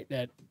too, right?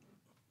 That,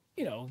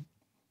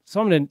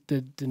 some of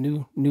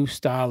the new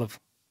style of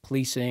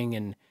policing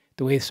and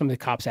the way some of the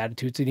cops'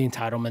 attitudes to the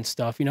entitlement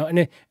stuff,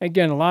 and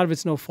again, a lot of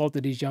it's no fault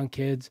of these young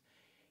kids.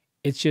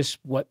 It's just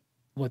what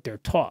they're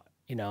taught,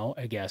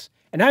 I guess.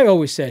 And I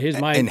always said,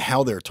 and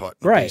how they're taught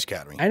in the police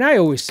academy. And I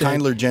always said,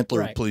 kinder,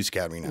 gentler police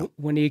academy now.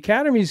 When the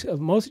academies,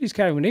 most of these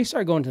academies, when they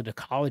start going to the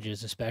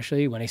colleges,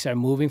 especially when they start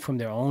moving from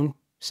their own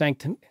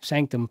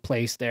sanctum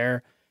place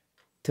there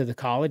to the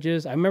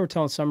colleges, I remember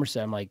telling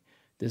Somerset, I'm like,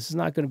 this is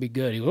not going to be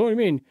good. He goes, what do you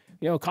mean?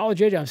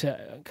 College educated. I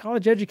said,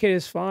 college educated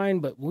is fine,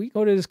 but when we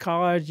go to this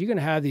college, you're going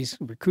to have these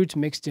recruits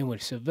mixed in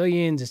with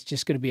civilians. It's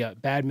just going to be a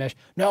bad mesh.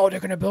 No, they're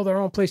going to build their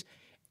own place.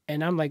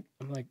 And I'm like,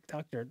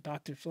 Dr.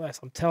 Failace,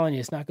 I'm telling you,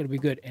 it's not going to be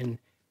good. And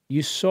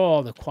you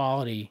saw the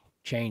quality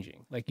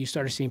changing. Like, you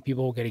started seeing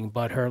people getting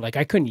butthurt. Like,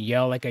 I couldn't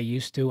yell like I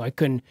used to. You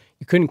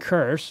couldn't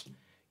curse.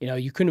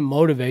 You couldn't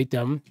motivate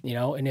them.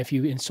 And if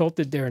you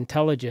insulted their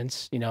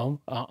intelligence,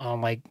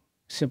 on like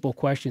simple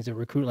questions, a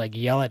recruit like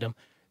yell at them.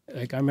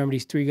 Like, I remember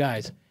these 3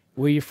 guys.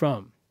 Where are you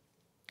from?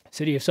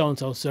 City of so and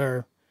so,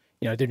 sir.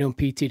 They're doing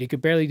PT. They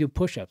could barely do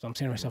push-ups. I'm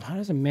saying to myself, how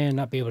does a man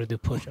not be able to do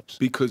push-ups?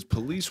 Because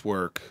police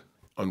work,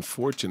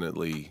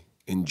 unfortunately,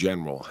 in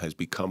general, has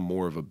become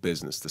more of a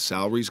business. The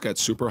salaries got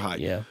super high.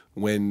 Yeah.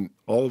 When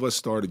all of us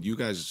started, you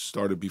guys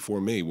started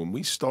before me. When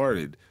we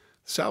started,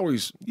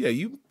 salaries,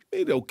 you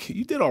made okay.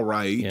 You did all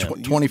right. Yeah.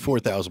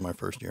 24,000 my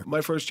first year.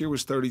 My first year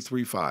was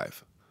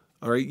 33.5.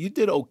 All right, you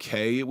did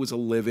okay. It was a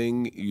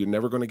living. You're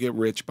never going to get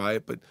rich by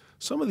it, but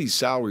some of these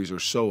salaries are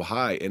so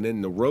high, and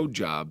then the road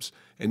jobs,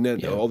 and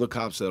then all the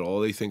cops that all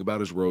they think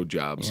about is road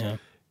jobs. Yeah.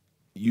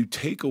 You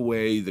take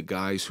away the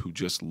guys who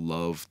just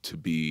love to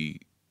be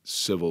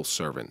civil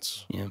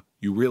servants. Yeah.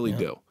 You really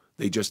do.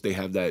 They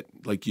have that,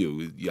 like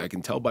you. I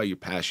can tell by your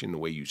passion, the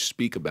way you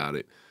speak about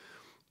it,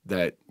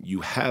 that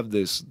you have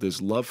this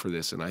love for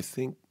this, and I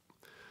think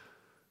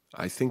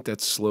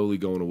that's slowly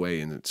going away,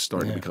 and it's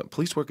starting to become.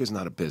 Police work is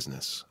not a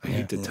business. I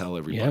hate to tell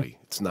everybody,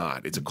 it's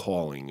not. It's a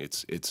calling.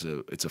 It's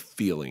a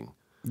feeling.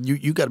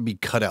 You got to be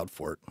cut out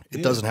for it.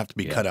 It doesn't have to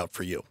be cut out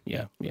for you.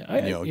 Yeah,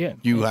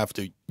 You have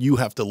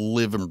to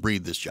live and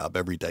breathe this job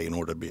every day in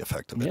order to be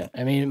effective. Yeah,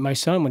 I mean, my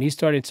son, when he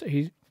started,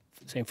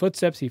 same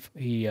footsteps. He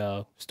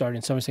started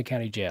in Somerset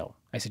County Jail.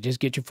 I said, just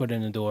get your foot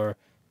in the door,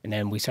 and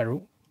then we started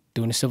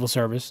doing the civil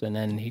service, and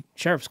then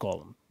sheriff's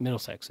called him,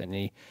 Middlesex, and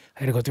I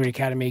had to go through the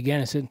academy again.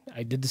 I said,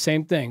 I did the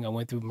same thing. I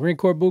went through Marine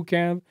Corps boot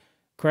camp,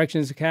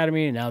 Corrections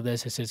Academy, and now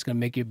this. I said, it's going to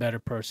make you a better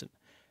person.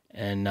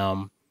 And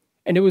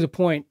there was a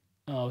point,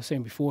 I was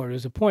saying before, there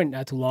was a point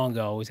not too long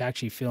ago, I was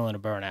actually feeling a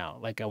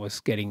burnout. Like I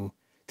was getting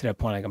to that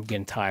point, like I'm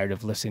getting tired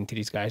of listening to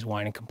these guys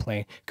whine and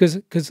complain.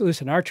 Because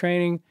listen, our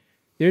training,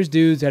 there's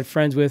dudes that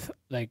friends with,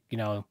 like,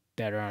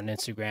 that are on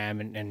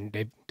Instagram, and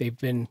they've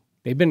been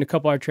to a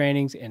couple of our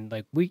trainings, and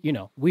like we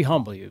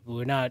humble you.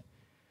 We're not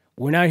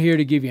here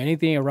to give you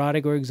anything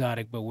erotic or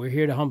exotic, but we're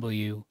here to humble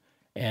you.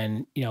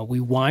 And we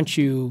want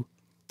you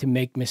to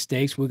make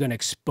mistakes. We're going to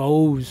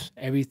expose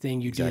everything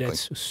you do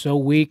that's so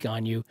weak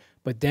on you,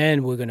 but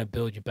then we're going to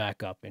build you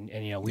back up. And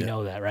we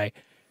know that, right?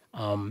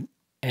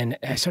 And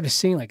I started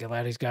seeing like a lot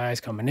of these guys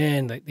coming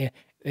in, like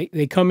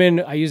they come in.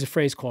 I use a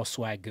phrase called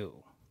swag goo.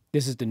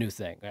 This is the new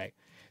thing, right?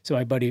 So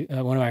my buddy,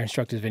 one of our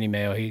instructors, Vinny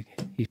Mayo, he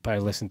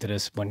probably listened to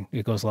this when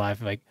it goes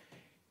live. Like,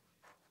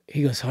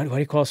 he goes, "Why do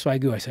you call it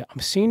swagoo?" I said, "I'm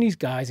seeing these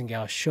guys and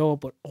gals show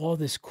up with all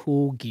this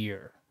cool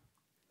gear,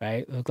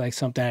 right? Look like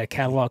something out of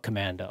Catalog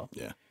Commando.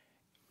 Yeah.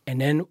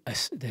 And then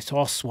it's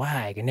all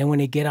swag. And then when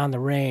they get on the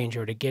range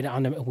or they get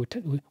on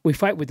the, we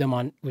fight with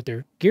them with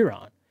their gear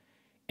on,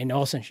 and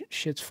all of a sudden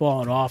shit's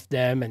falling off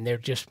them, and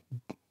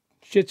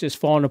shit's just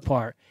falling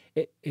apart.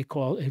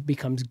 It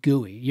becomes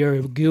gooey. You're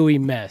a gooey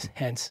mess,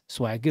 hence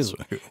swag goo.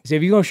 So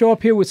if you're gonna show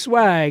up here with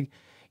swag,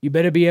 you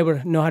better be able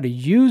to know how to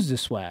use the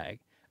swag.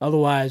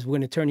 Otherwise, we're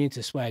gonna turn you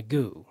into swag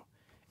goo,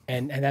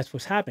 and that's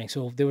what's happening.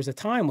 So there was a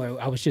time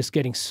where I was just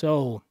getting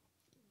so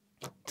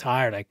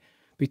tired, like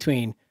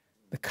between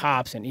the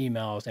cops and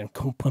emails and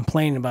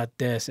complaining about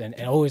this and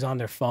always on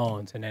their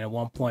phones. And then at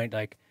one point,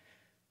 like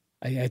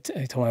I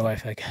told my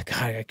wife, like,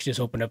 God, I could just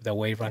open up that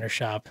Wave Runner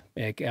shop.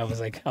 I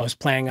was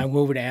planning on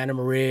moving to Anna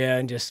Maria,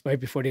 and just right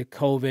before the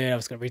COVID, I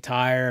was going to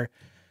retire.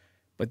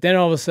 But then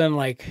all of a sudden,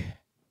 like,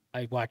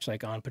 I watched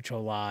like On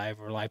Patrol Live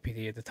or Live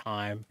PD at the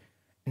time,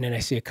 and then I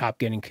see a cop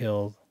getting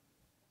killed,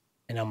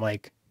 and I'm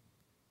like,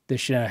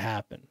 this shouldn't have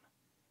happened.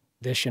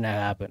 This shouldn't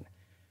have happened.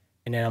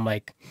 And then I'm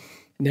like,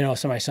 and then all of a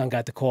sudden my son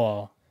got the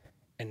call,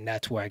 and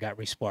that's where I got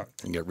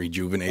resparked. And got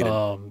rejuvenated.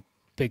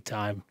 Big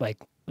time. Like,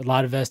 a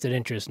lot of vested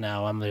interest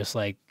now. I'm just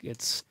like,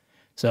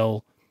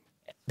 so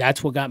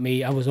that's what got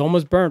me. I was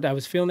almost burnt. I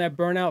was feeling that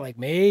burnout. Like,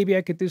 maybe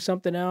I could do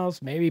something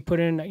else. Maybe put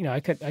in, I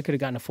could have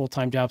gotten a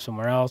full-time job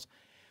somewhere else.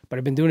 But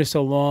I've been doing it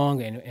so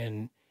long,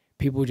 and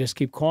people just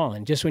keep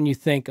calling. Just when you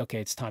think, okay,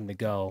 it's time to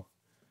go,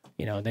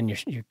 then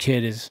your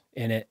kid is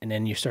in it, and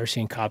then you start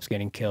seeing cops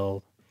getting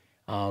killed.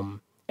 And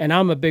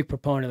I'm a big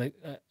proponent.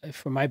 Like,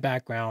 from my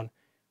background,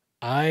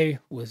 I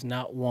was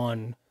not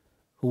one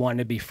who wanted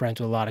to be friends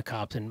with a lot of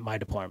cops in my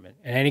department.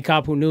 And any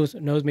cop who knows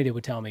me, they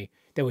would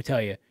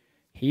tell you,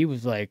 he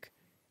was like,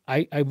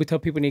 I would tell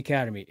people in the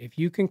academy, if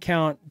you can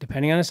count,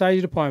 depending on the size of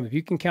your department, if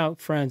you can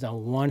count friends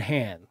on one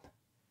hand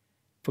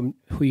from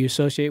who you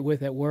associate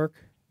with at work,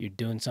 you're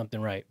doing something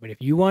right. But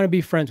if you want to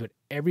be friends with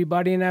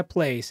everybody in that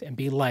place and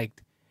be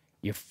liked,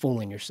 you're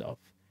fooling yourself.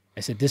 I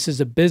said, this is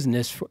a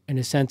business in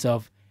the sense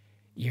of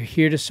you're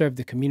here to serve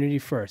the community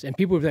first. And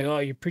people would be like, oh,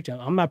 you're preaching.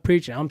 I'm not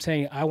preaching. I'm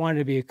saying I wanted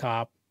to be a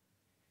cop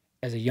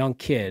as a young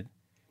kid,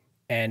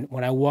 and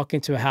when I walk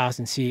into a house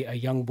and see a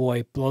young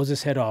boy blows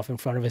his head off in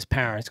front of his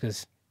parents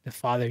because the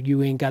father,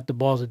 you ain't got the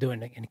balls to do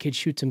it, and the kid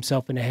shoots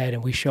himself in the head,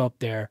 and we show up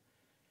there,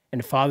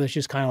 and the father's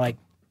just kind of like,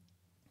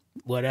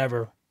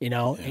 whatever,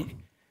 Yeah.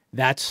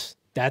 That's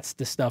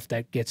the stuff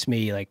that gets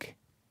me like,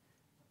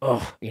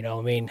 oh,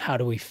 how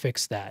do we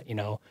fix that,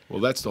 Well,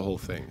 that's the whole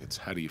thing. It's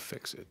how do you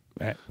fix it?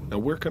 Right. Now,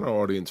 where can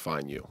our audience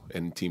find you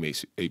and Team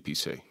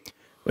APC?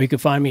 Well, you can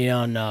find me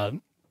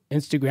on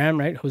Instagram,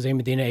 right? Jose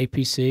Medina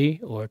APC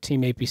or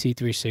Team APC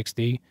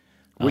 360.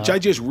 Which I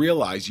just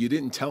realized you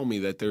didn't tell me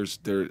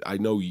that I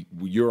know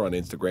you're on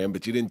Instagram,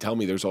 but you didn't tell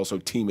me there's also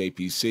Team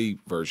APC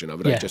version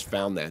of it. Yeah. I just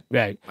found that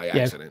by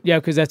accident. Yeah,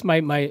 because that's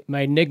my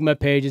Enigma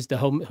page is the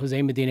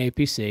Jose Medina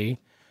APC,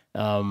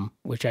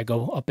 which I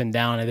go up and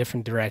down in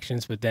different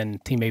directions. But then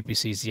Team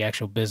APC is the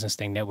actual business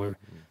thing that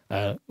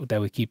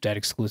we keep that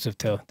exclusive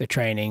to the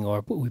training,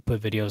 or we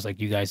put videos like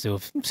you guys do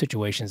of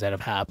situations that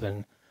have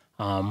happened.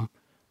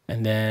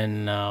 And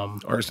then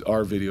our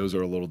videos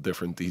are a little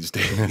different these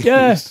days.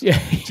 yeah.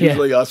 It's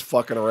usually us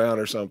fucking around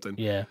or something.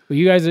 Yeah, but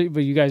you guys are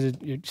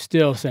you're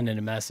still sending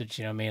a message.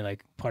 You know what I mean?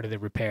 Like part of the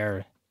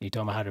repair. You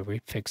talking about how to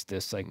fix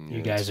this. Like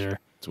you guys are.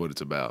 That's what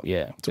it's about.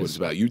 Yeah, that's what it's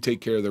about. You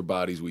take care of their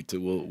bodies. We'll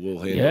handle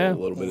a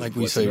little bit like of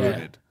we what's say.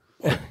 needed.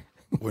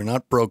 We're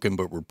not broken,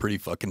 but we're pretty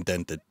fucking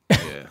dented.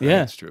 Yeah,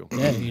 that's true.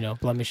 Yeah, you know,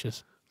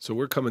 blemishes. So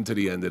we're coming to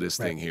the end of this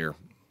thing here,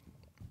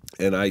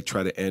 and I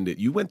try to end it.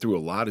 You went through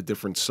a lot of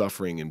different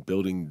suffering in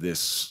building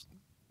this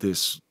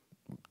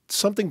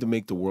something to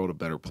make the world a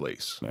better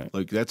place. Right.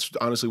 Like that's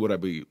honestly what I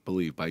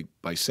believe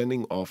by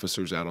sending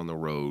officers out on the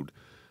road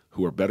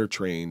who are better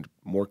trained,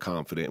 more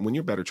confident. And when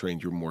you're better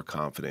trained, you're more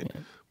confident.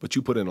 Yeah. But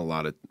you put in a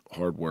lot of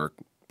hard work,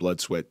 blood,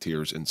 sweat,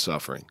 tears, and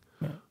suffering.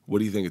 Yeah. What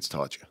do you think it's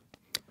taught you?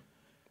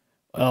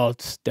 Well,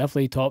 it's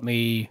definitely taught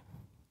me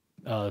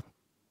to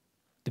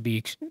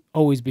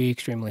always be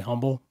extremely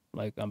humble.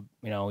 Like I'm,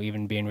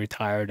 even being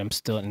retired, I'm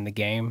still in the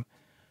game.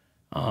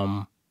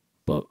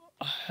 But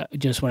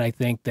just when I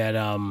think that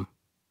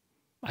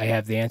I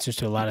have the answers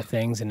to a lot of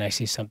things, and I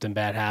see something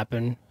bad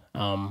happen,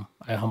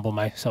 I humble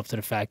myself to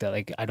the fact that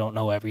like I don't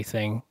know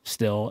everything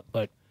still,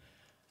 but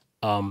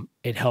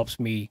it helps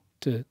me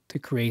to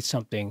create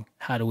something.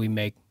 How do we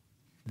make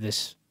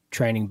this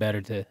training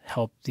better to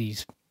help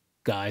these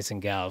guys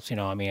and gals?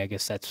 I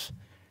guess that's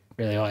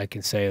really all I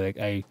can say.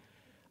 Like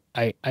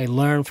I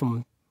learn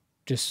from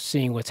just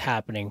seeing what's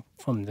happening,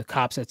 from the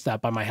cops that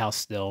stop by my house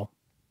still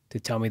to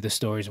tell me the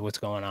stories of what's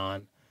going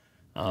on.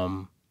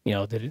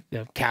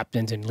 The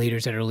captains and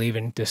leaders that are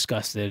leaving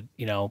disgusted,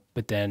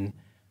 but then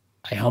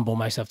I humble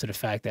myself to the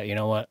fact that, you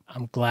know what,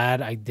 I'm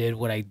glad I did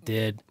what I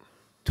did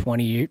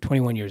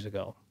 21 years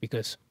ago,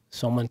 because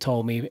someone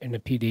told me in the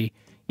PD,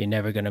 you're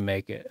never going to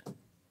make it.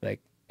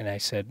 And I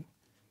said,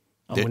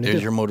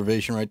 there's your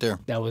motivation right there.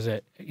 That was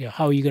it.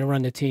 How are you going to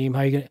run the team?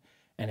 How are you going to?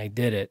 And I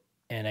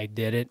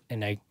did it.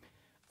 And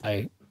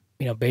I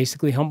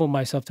basically humbled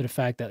myself to the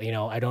fact that,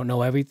 I don't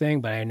know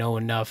everything, but I know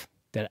enough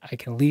that I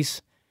can at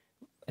least,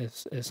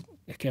 as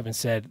Kevin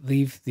said,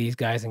 leave these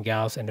guys and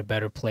gals in a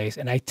better place.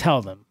 And I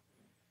tell them,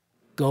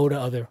 go to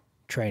other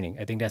training.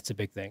 I think that's the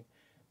big thing.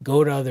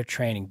 Go to other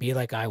training. Be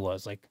like I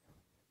was. Like,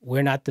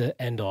 we're not the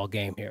end-all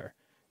game here.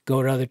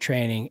 Go to other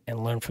training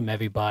and learn from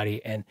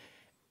everybody. And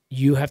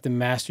you have to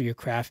master your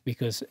craft,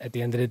 because at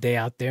the end of the day,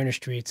 out there in the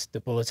streets, the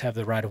bullets have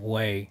the right of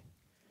way.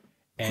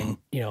 And,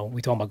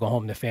 we talk about go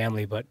home to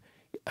family, but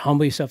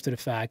humble yourself to the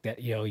fact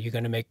that, you're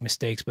going to make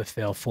mistakes but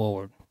fail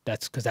forward.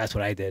 That's because that's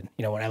what I did.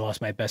 When I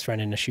lost my best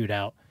friend in the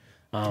shootout,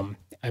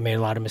 I made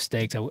a lot of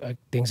mistakes,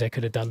 things I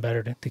could have done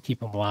better to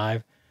keep him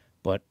alive.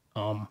 But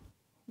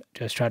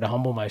just try to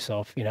humble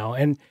myself,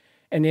 And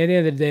at the end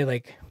of the day,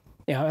 like,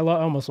 I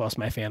almost lost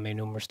my family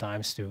numerous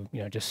times to,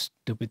 just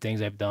stupid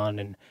things I've done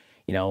and,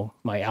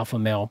 my alpha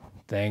male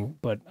thing.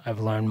 But I've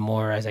learned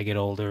more as I get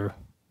older.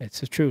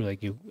 It's true.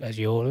 Like as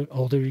you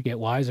older, you get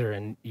wiser,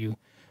 and if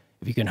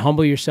you can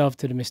humble yourself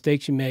to the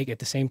mistakes you make, at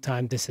the same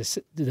time,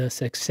 the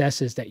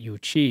successes that you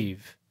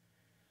achieve,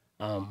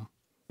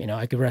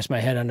 I could rest my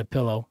head on the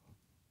pillow,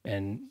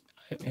 and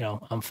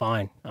I'm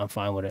fine. I'm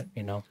fine with it.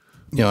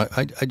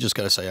 I just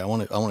gotta say, I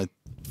want to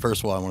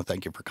first of all, I want to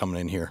thank you for coming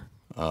in here.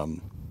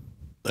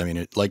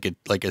 Like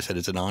I said,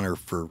 it's an honor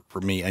for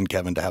me and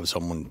Kevin to have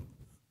someone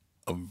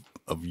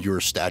of your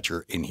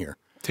stature in here.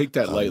 Take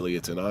that lightly.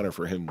 It's an honor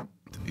for him.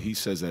 He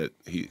says that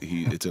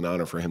it's an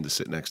honor for him to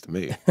sit next to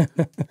me.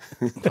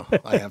 No,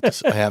 I have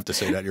to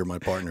say that you're my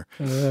partner.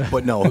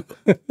 But no,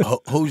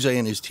 Jose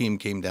and his team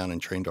came down and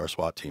trained our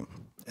SWAT team,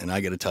 and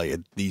I got to tell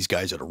you, these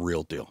guys are the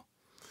real deal.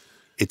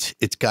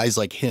 It's guys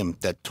like him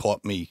that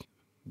taught me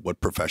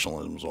what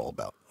professionalism is all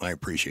about. I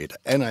appreciate it,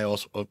 and I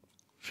also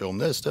show him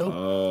this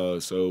too.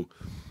 So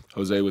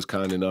Jose was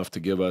kind enough to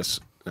give us.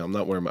 Now, I'm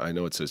not wearing I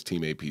know it says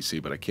Team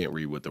APC, but I can't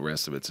read what the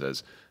rest of it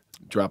says.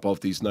 Drop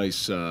off these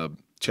nice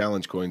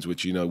challenge coins,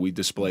 which we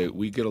display.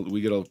 We get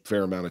a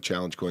fair amount of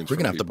challenge coins. We're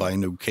gonna have to buy a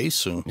new case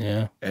soon.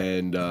 Yeah,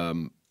 and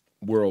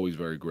we're always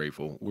very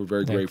grateful. We're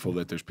very grateful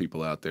that there's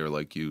people out there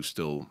like you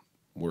still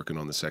working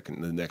on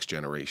the next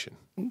generation.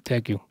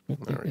 Thank you.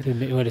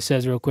 Right. What it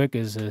says real quick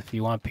is, if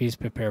you want peace,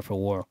 prepare for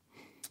war.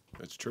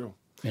 That's true.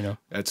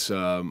 That's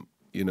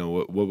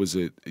what was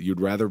it?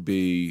 You'd rather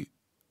be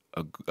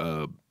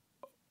a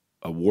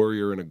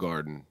warrior in a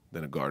garden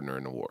than a gardener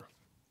in a war.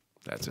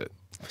 That's it.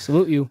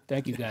 Salute you.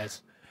 Thank you,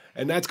 guys.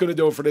 And that's going to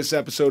do it for this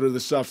episode of the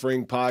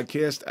Suffering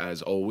Podcast.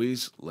 As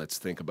always, let's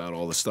think about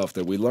all the stuff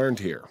that we learned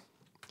here.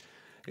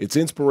 It's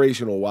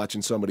inspirational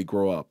watching somebody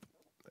grow up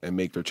and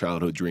make their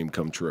childhood dream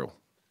come true.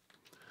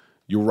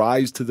 You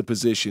rise to the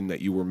position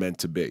that you were meant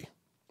to be.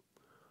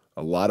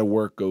 A lot of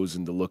work goes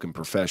into looking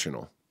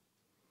professional.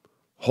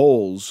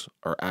 Holes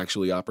are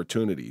actually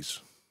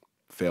opportunities.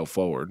 Fail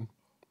forward.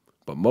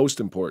 But most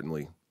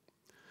importantly,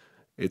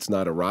 it's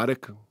not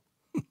erotic.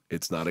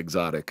 It's not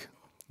exotic.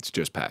 It's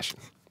just passion.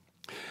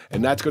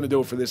 And that's going to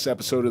do it for this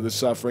episode of The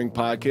Suffering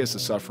Podcast, The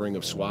Suffering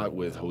of SWAT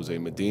with Jose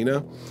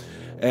Medina.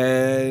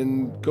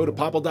 And go to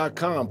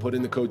popple.com, put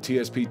in the code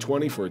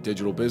TSP20 for a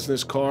digital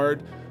business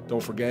card.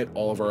 Don't forget,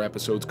 all of our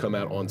episodes come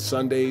out on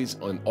Sundays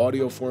on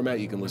audio format.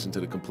 You can listen to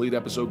the complete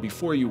episode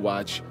before you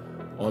watch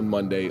on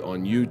Monday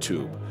on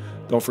YouTube.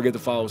 Don't forget to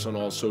follow us on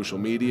all social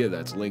media.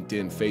 That's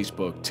LinkedIn,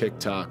 Facebook,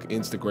 TikTok,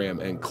 Instagram,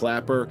 and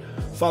Clapper.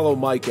 Follow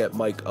Mike at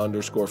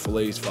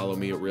Mike_Failace. Follow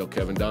me at Real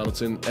Kevin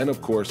Donaldson. And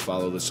of course,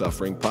 follow The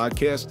Suffering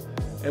Podcast.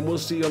 And we'll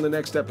see you on the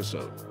next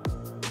episode.